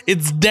river.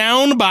 It's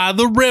down by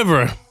the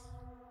river.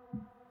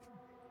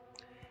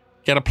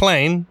 Got a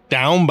plane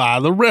down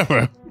by the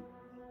river.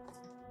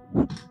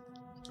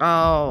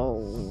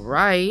 Oh,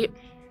 right.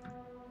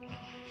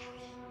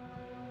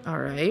 All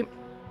right.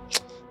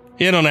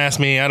 You don't ask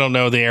me. I don't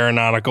know the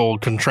aeronautical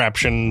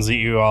contraptions that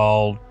you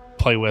all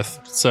play with.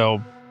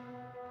 So,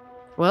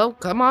 Well,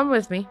 come on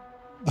with me.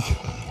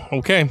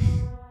 okay.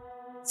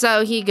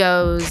 So he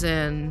goes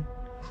and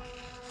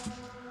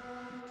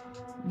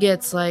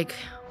gets like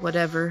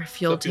whatever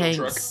fuel The fuel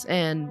tanks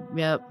and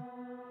yep.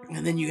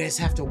 And then you guys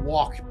have to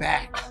walk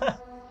back.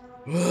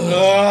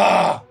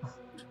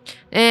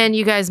 And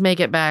you guys make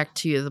it back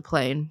to the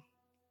plane.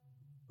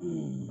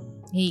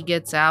 He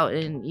gets out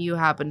and you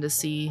happen to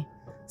see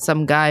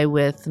some guy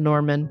with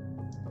Norman.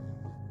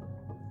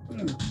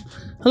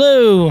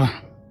 Hello.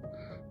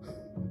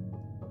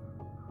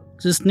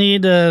 Just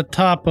need a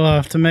top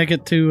off to make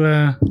it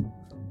to,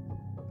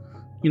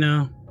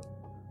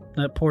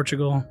 that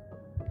Portugal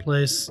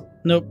place.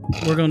 Nope,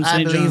 we're going to I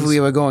St. believe John's. we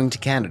were going to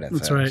Canada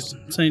That's first.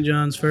 right. St.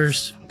 John's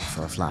first.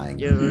 For flying.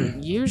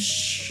 You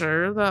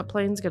sure that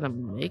plane's gonna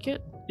make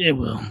it? It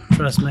will.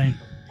 Trust me.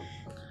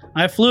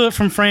 I flew it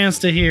from France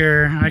to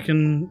here. I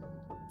can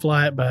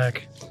fly it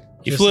back.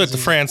 You Just flew it as to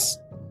easy. France,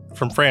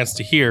 from France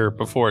to here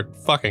before it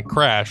fucking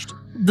crashed.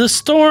 The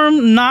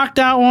storm knocked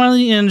out one of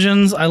the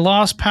engines. I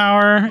lost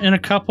power in a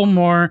couple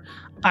more.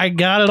 I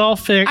got it all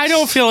fixed. I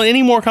don't feel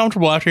any more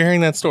comfortable after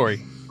hearing that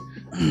story.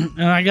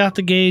 And I got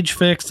the gauge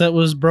fixed that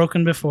was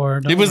broken before.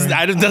 Don't worry.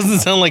 It doesn't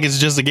sound like it's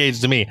just a gauge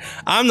to me.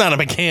 I'm not a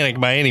mechanic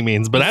by any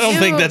means, but I don't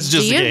think that's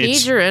just Do a you gauge.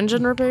 need your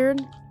engine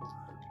repaired?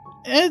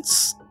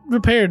 It's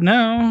repaired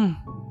now.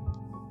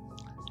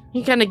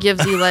 He kind of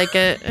gives you like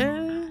a.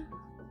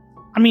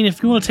 I mean,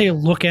 if you want to take a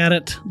look at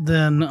it,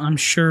 then I'm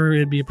sure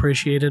it'd be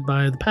appreciated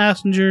by the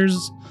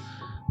passengers.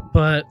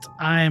 But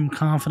I am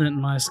confident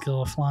in my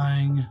skill of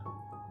flying.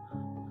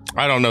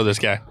 I don't know this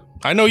guy.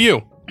 I know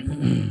you.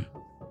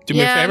 Do me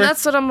a Yeah, favor.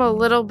 that's what I'm a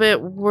little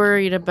bit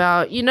worried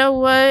about. You know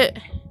what?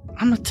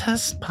 I'm a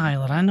test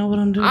pilot. I know what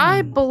I'm doing.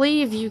 I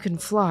believe you can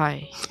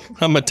fly,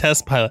 I'm a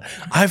test pilot.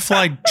 I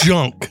fly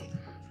junk.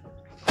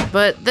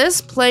 but this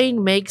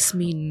plane makes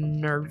me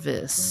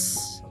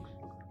nervous.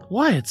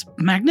 Why? It's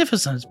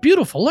magnificent. It's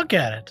beautiful. Look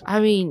at it. I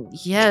mean,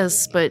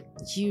 yes, but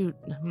you.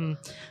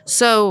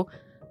 So,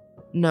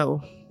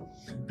 no.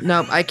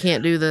 Nope, I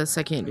can't do this.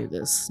 I can't do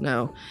this.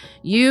 No.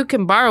 You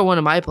can borrow one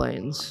of my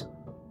planes.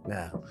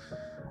 Yeah.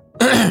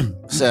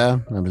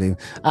 Sir, I believe.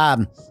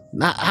 How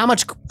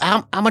much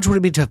would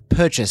it be to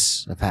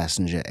purchase a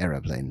passenger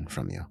aeroplane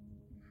from you?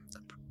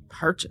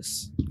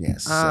 Purchase.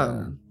 Yes.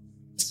 Um,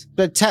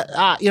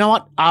 You know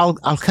what? I'll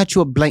cut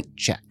you a blank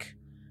check,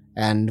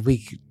 and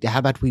how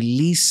about we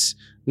lease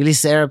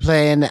the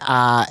airplane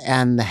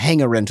and the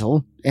hangar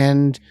rental,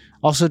 and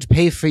also to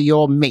pay for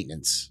your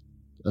maintenance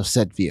of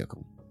said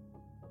vehicle.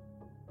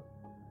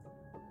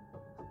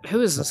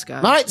 Who is this guy?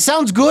 All right,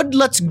 sounds good.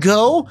 Let's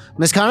go,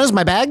 Miss Connors.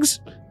 My bags,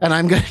 and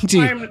I'm going to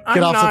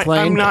get off the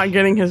plane. I'm not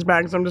getting his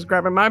bags. I'm just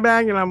grabbing my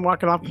bag and I'm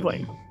walking off the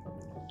plane.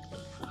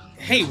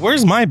 Hey,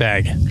 where's my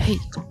bag? Hey,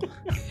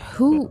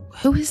 who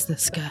is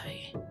this guy?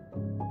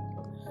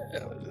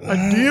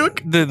 A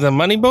duke? The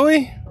money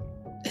boy?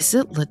 Is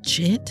it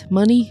legit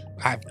money?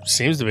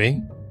 Seems to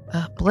be.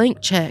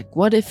 Blank check.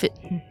 What if it?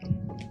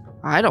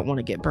 I don't want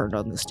to get burned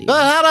on this deal.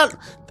 How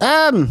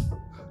about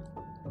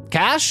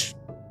cash?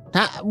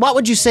 What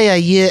would you say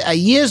a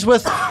year's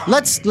worth?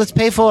 Let's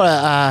pay for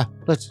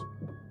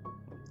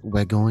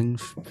we're going.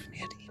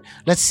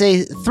 Let's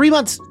say 3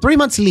 months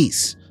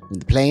lease in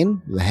the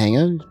plane, the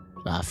hangar,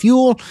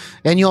 fuel,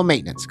 and your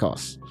maintenance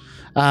costs.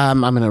 I'm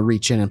gonna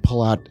reach in and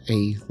pull out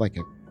a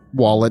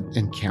wallet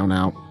and count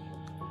out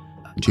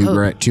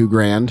 $2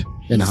 grand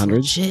in He's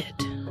hundreds. Legit.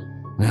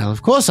 Well,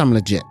 of course I'm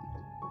legit.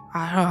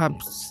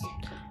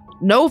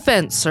 No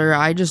offense, sir.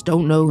 I just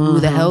don't know who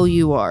the hell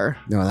you are.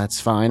 No,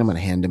 that's fine. I'm gonna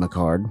hand him a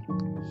card.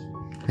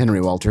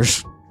 Henry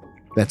Walters.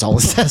 That's all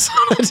it says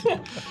on it.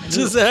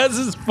 Just has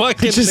his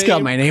fucking It just name.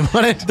 got my name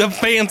on it. The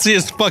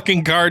fanciest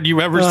fucking card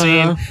you've ever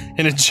seen,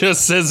 and it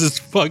just says his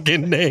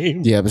fucking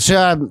name. Yeah, but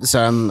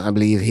I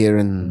believe here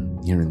in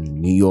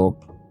New York,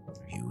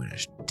 if you were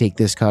to take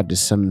this card to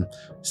some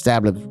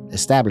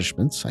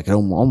establishments, I could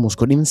almost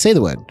couldn't even say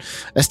the word.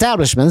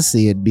 Establishments,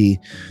 you'd be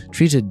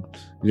treated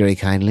very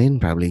kindly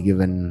and probably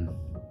given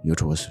your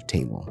choice of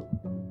table.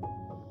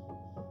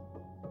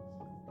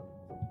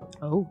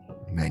 Oh.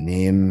 My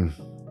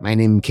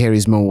name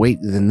carries more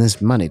weight than this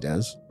money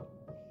does.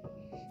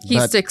 He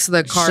But sticks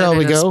the card shall in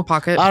we his go?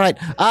 pocket. All right,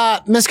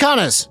 Miss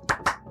Connors,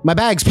 my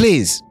bags,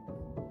 please.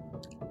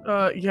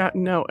 Yeah,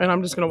 no. And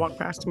I'm just going to walk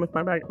past him with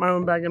my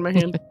own bag in my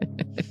hand.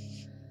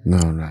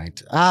 All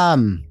right.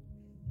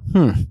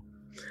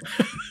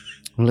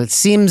 Well, it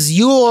seems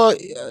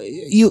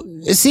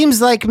it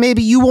seems like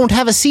maybe you won't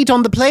have a seat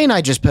on the plane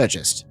I just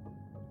purchased.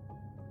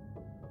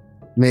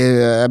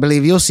 I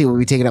believe you'll see will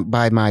be taken up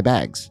by my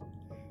bags.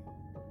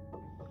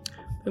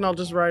 Then I'll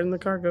just ride in the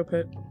cargo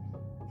pit.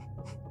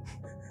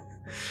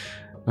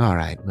 All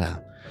right,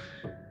 well.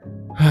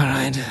 All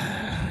right.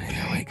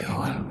 Here we go.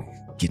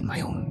 I'll get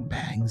my own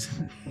bags.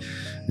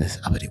 This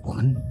uppity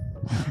woman,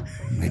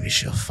 maybe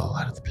she'll fall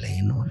out of the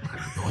plane when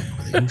we're going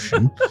over the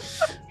ocean.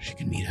 She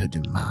can meet her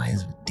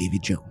demise with Davy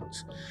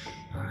Jones.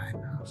 All right.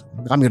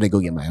 I'm going to go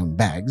get my own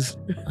bags.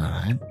 All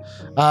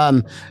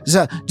right.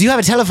 So, do you have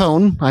a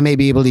telephone I may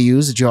be able to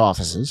use at your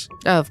offices?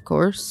 Of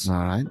course. All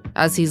right.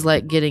 As he's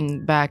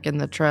getting back in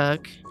the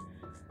truck.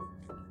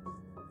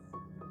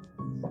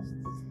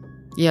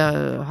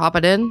 Yeah, hop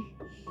it in.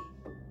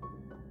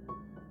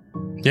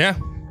 Yeah.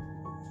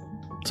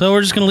 So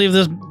we're just gonna leave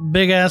this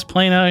big ass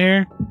plane out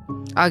here.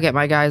 I'll get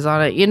my guys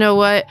on it. You know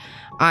what?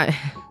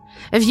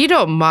 If you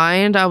don't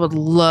mind, I would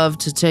love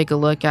to take a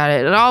look at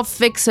it, and I'll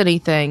fix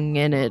anything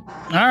in it.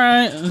 All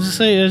right,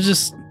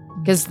 just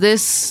Because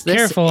this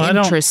Careful, I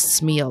don't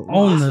interests me a lot.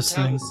 own this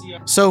thing.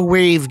 So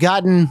we've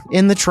gotten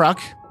in the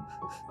truck.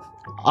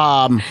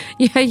 Yeah,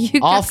 you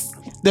guys.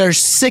 There's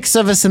 6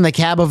 of us in the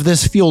cab of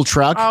this fuel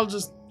truck. I'll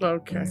just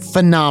okay.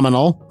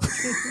 Phenomenal.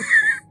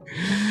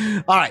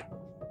 All right.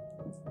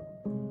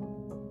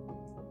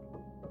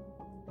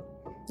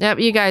 Yep,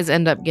 you guys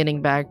end up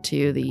getting back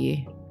to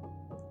the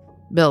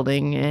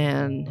building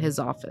and his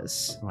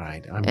office. All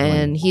right.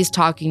 And he's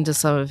talking to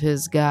some of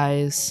his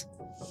guys.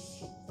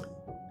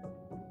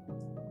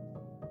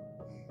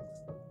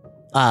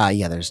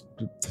 Yeah, there's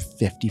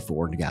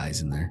 54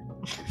 guys in there.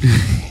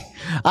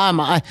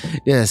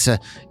 Yes,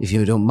 if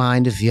you don't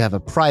mind, if you have a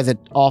private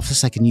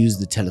office I can use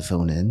the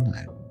telephone in,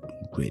 I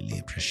greatly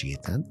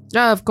appreciate that.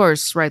 Of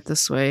course, right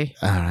this way.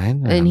 All right.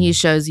 And he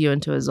shows you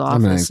into his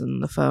office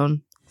and the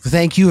phone.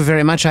 Thank you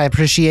very much. I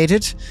appreciate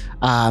it.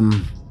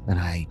 And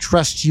I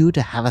trust you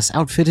to have us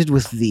outfitted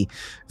with the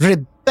very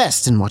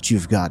best in what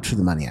you've got for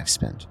the money I've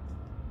spent.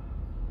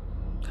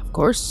 Of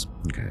course.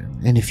 Okay.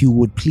 And if you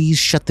would please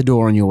shut the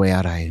door on your way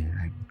out, I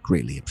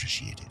greatly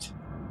appreciate it.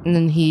 And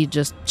then he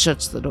just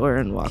shuts the door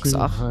and walks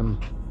off.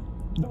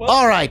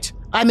 All right.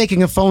 I'm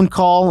making a phone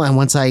call, and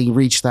once I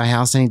reach the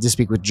house, I need to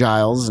speak with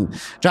Giles. And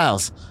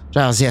Giles,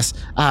 yes.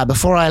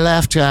 Before I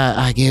left,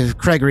 I gave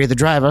Gregory, the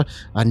driver,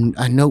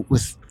 a note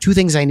with 2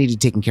 things I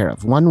needed taken care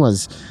of. One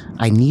was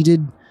I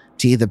needed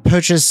to either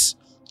purchase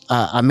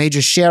a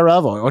major share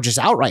of, or just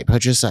outright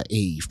purchase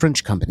a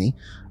French company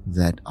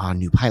that our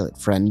new pilot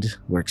friend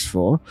works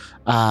for.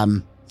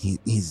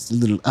 He's a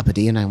little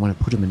uppity, and I want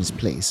to put him in his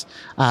place.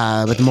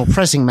 But the more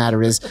pressing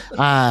matter is,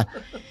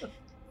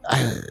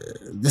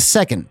 the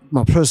second,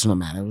 more personal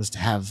matter was to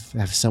have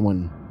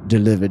someone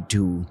delivered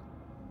to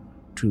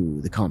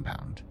the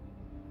compound.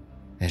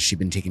 Has she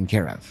been taken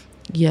care of?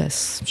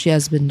 Yes, she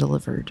has been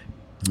delivered.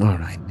 All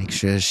right, make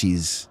sure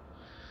she's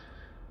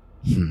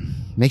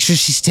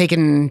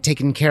taken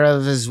care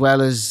of as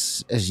well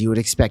as you would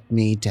expect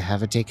me to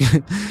have her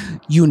taken.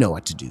 You know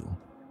what to do.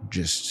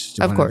 Just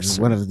of course,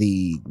 one of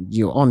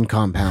you're on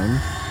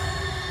compound.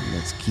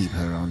 Let's keep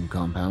her on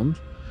compound.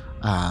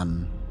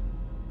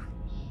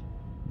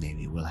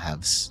 Maybe we'll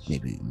have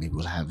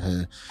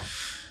her.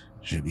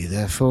 She'll be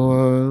there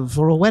for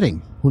a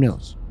wedding. Who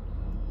knows?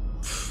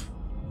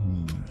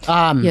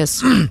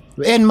 Yes.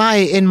 In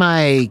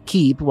my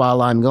keep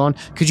while I'm gone,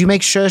 could you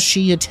make sure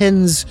she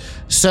attends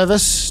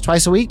service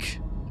twice a week,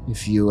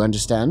 if you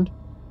understand?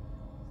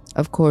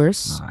 Of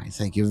course. All right.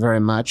 Thank you very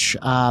much.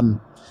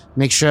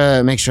 Make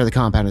sure the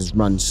compound is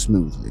run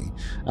smoothly.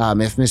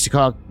 If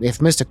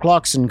Mr.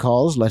 Clarkson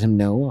calls, let him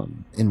know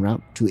I'm en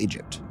route to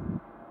Egypt.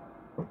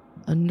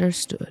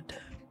 Understood.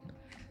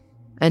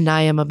 And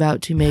I am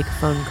about to make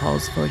phone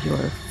calls for your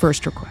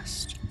first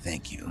request.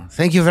 Thank you.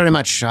 Thank you very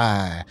much. You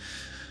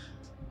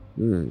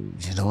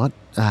know what?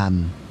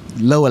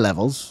 Lower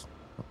levels.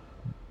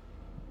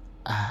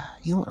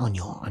 On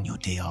your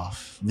day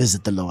off,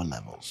 visit the lower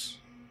levels.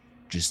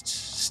 Just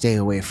stay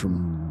away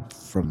from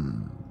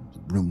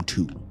room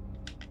 2.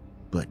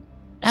 But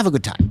have a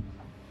good time.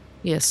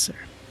 Yes, sir.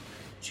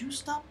 Did you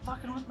stop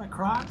fucking with my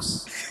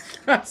Crocs?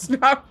 That's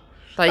not.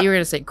 Thought you were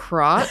gonna say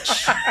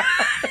crotch.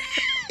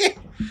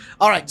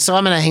 All right, so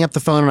I'm gonna hang up the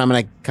phone and I'm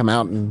gonna come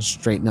out and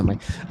straighten up my.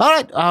 All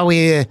right, are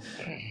we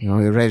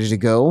ready to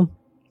go?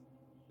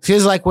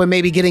 Feels like we're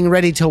maybe getting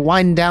ready to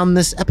wind down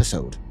this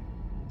episode.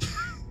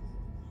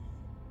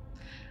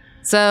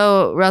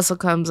 So Russell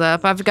comes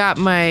up. I've got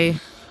my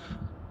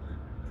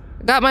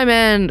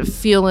man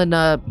fueling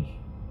up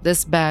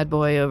this bad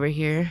boy over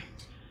here.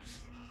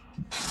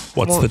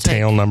 What's the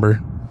tail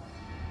number?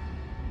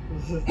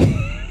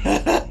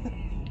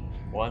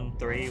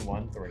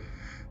 1313.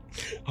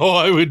 Oh,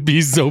 I would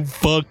be so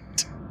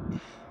fucked.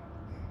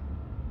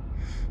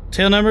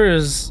 Tail number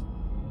is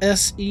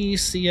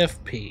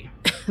SECFP.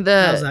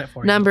 How's that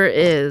for you? Number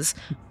is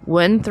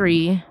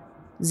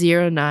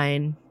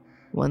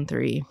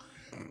 130913.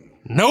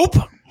 Nope.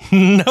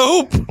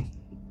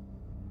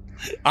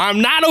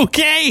 I'm not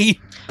okay.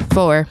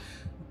 4.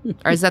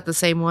 Or is that the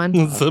same one?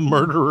 It's a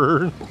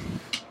murderer.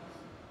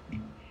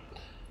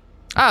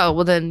 Oh,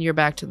 well then you're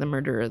back to the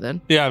murderer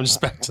then. Yeah, I'm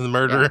just back to the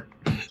murderer.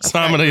 Yeah. So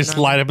I'm gonna just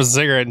light up a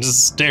cigarette and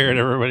just stare at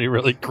everybody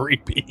really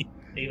creepy.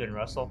 Even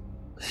Russell.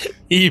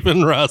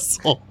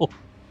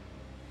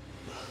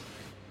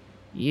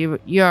 You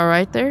all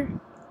right there?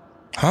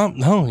 Huh?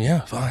 No,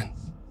 yeah, fine.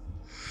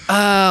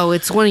 Oh,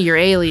 it's one of your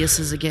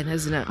aliases again,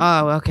 isn't it?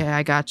 Oh, okay,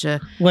 I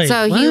gotcha. Wait,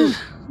 so what?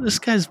 This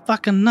guy's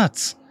fucking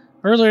nuts.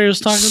 Earlier he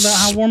was talking about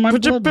how warm my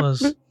blood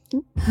was.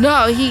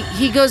 No,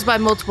 he goes by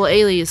multiple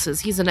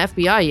aliases. He's an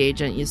FBI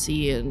agent, you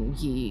see, and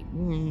he,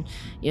 kind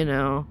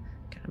of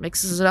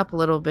mixes it up a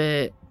little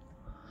bit.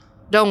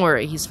 Don't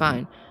worry, he's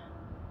fine.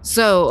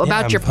 So,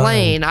 about your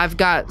plane, I've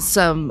got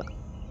some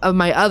of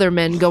my other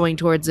men going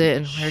towards it,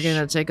 and we're going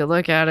to take a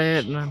look at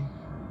it. And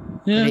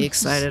pretty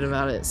excited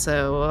about it.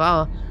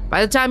 So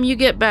by the time you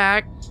get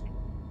back,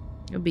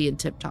 you'll be in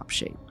tip-top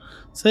shape.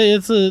 Say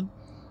it's a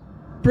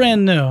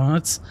brand new.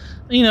 It's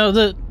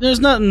there's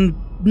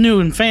nothing new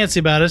and fancy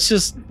about it. It's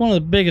just one of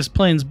the biggest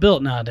planes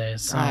built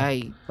nowadays. So.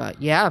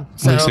 Yeah.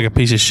 So, Looks like a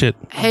piece of shit.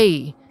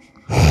 Hey,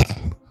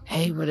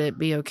 would it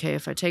be okay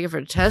if I take it for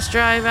a test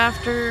drive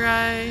after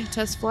I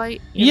test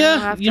flight? You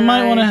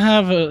might want to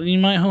have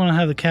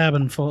the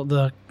cabin full,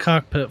 the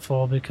cockpit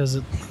full,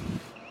 because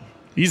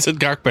You said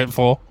cockpit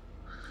full.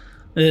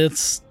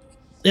 it's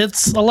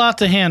a lot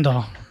to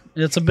handle.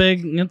 It's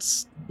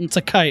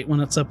a kite when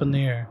it's up in the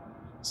air.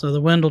 So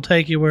the wind will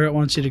take you where it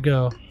wants you to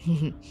go.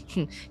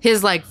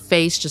 His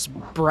face just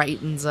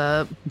brightens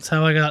up. That's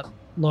how I got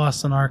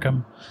lost in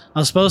Arkham. I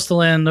was supposed to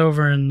land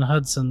over in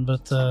Hudson,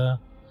 but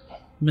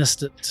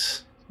missed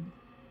it.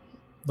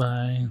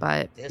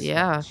 But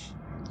yeah.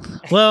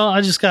 Well,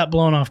 I just got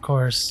blown off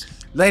course.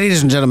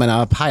 Ladies and gentlemen,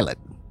 our pilot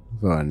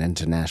for an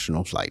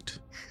international flight.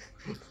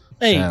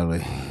 Hey, Shall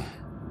we?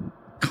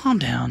 calm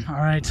down. All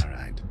right. All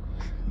right.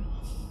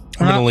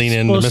 I'm going to lean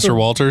into supposed Mr. to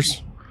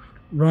Walters.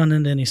 Run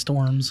into any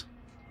storms.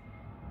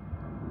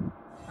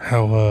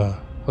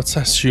 What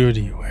size shoe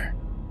do you wear?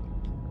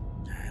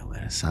 I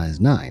wear a size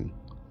 9.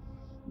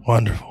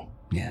 Wonderful.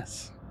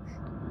 Yes.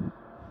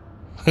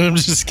 I'm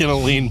just going to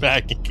lean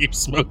back and keep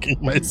smoking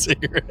my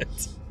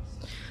cigarettes.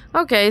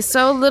 Okay,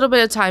 so a little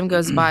bit of time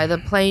goes by. The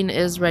plane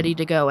is ready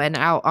to go and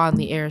out on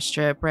the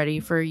airstrip, ready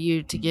for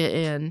you to get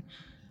in.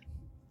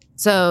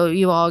 So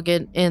you all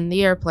get in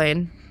the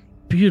airplane.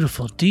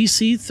 Beautiful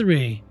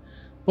DC-3.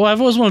 Boy, I've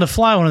always wanted to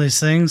fly one of these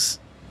things.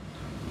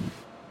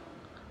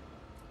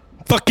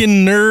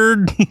 Fucking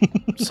nerd.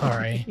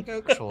 Sorry.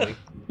 Actually.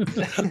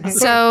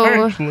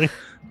 So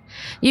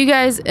you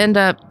guys end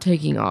up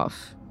taking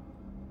off.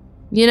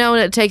 And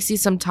it takes you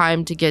some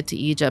time to get to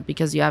Egypt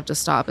because you have to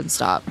stop and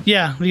stop.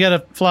 Yeah, you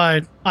gotta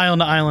fly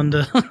island to island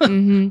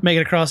to make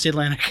it across the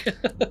Atlantic.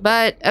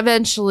 But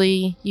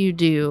eventually you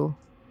do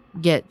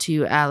get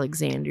to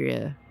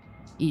Alexandria,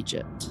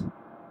 Egypt.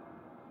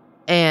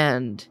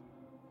 And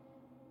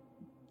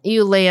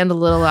you land a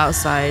little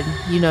outside.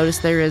 You notice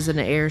there is an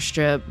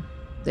airstrip.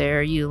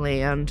 There you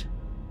land.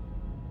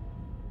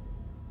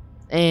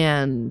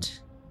 And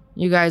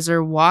you guys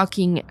are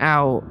walking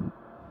out.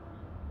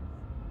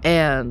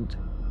 And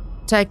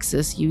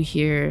Texas, you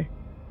hear,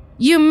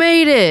 "You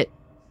made it!"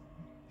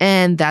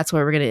 And that's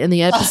where we're going to end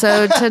the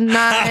episode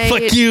tonight.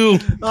 Fuck you.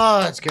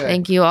 Oh, that's good.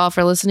 Thank you all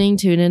for listening.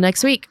 Tune in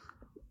next week.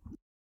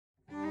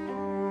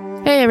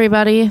 Hey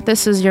everybody,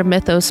 this is your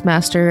Mythos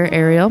Master,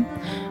 Ariel.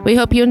 We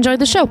hope you enjoyed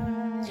the show.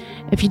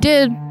 If you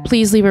did,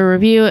 please leave a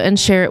review and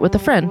share it with a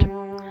friend.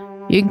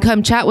 You can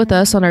come chat with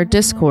us on our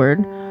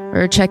Discord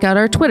or check out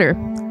our Twitter.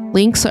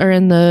 Links are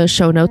in the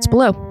show notes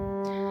below.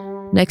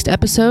 Next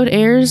episode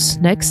airs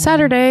next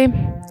Saturday.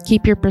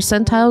 Keep your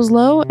percentiles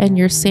low and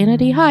your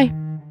sanity high.